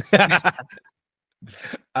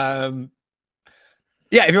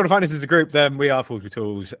 Yeah, if you want to find us as a group, then we are Fools with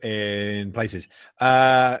Tools in places.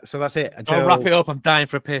 So that's it. I'll wrap it up. I'm dying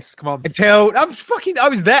for a piss. Come on. I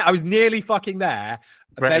was there. I was nearly fucking there.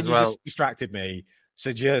 Brett then as you well. just distracted me.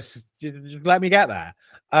 So just let me get there.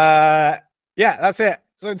 Yeah, that's it.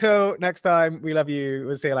 So until next time, we love you.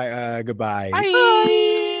 We'll see you later. Goodbye. Bye.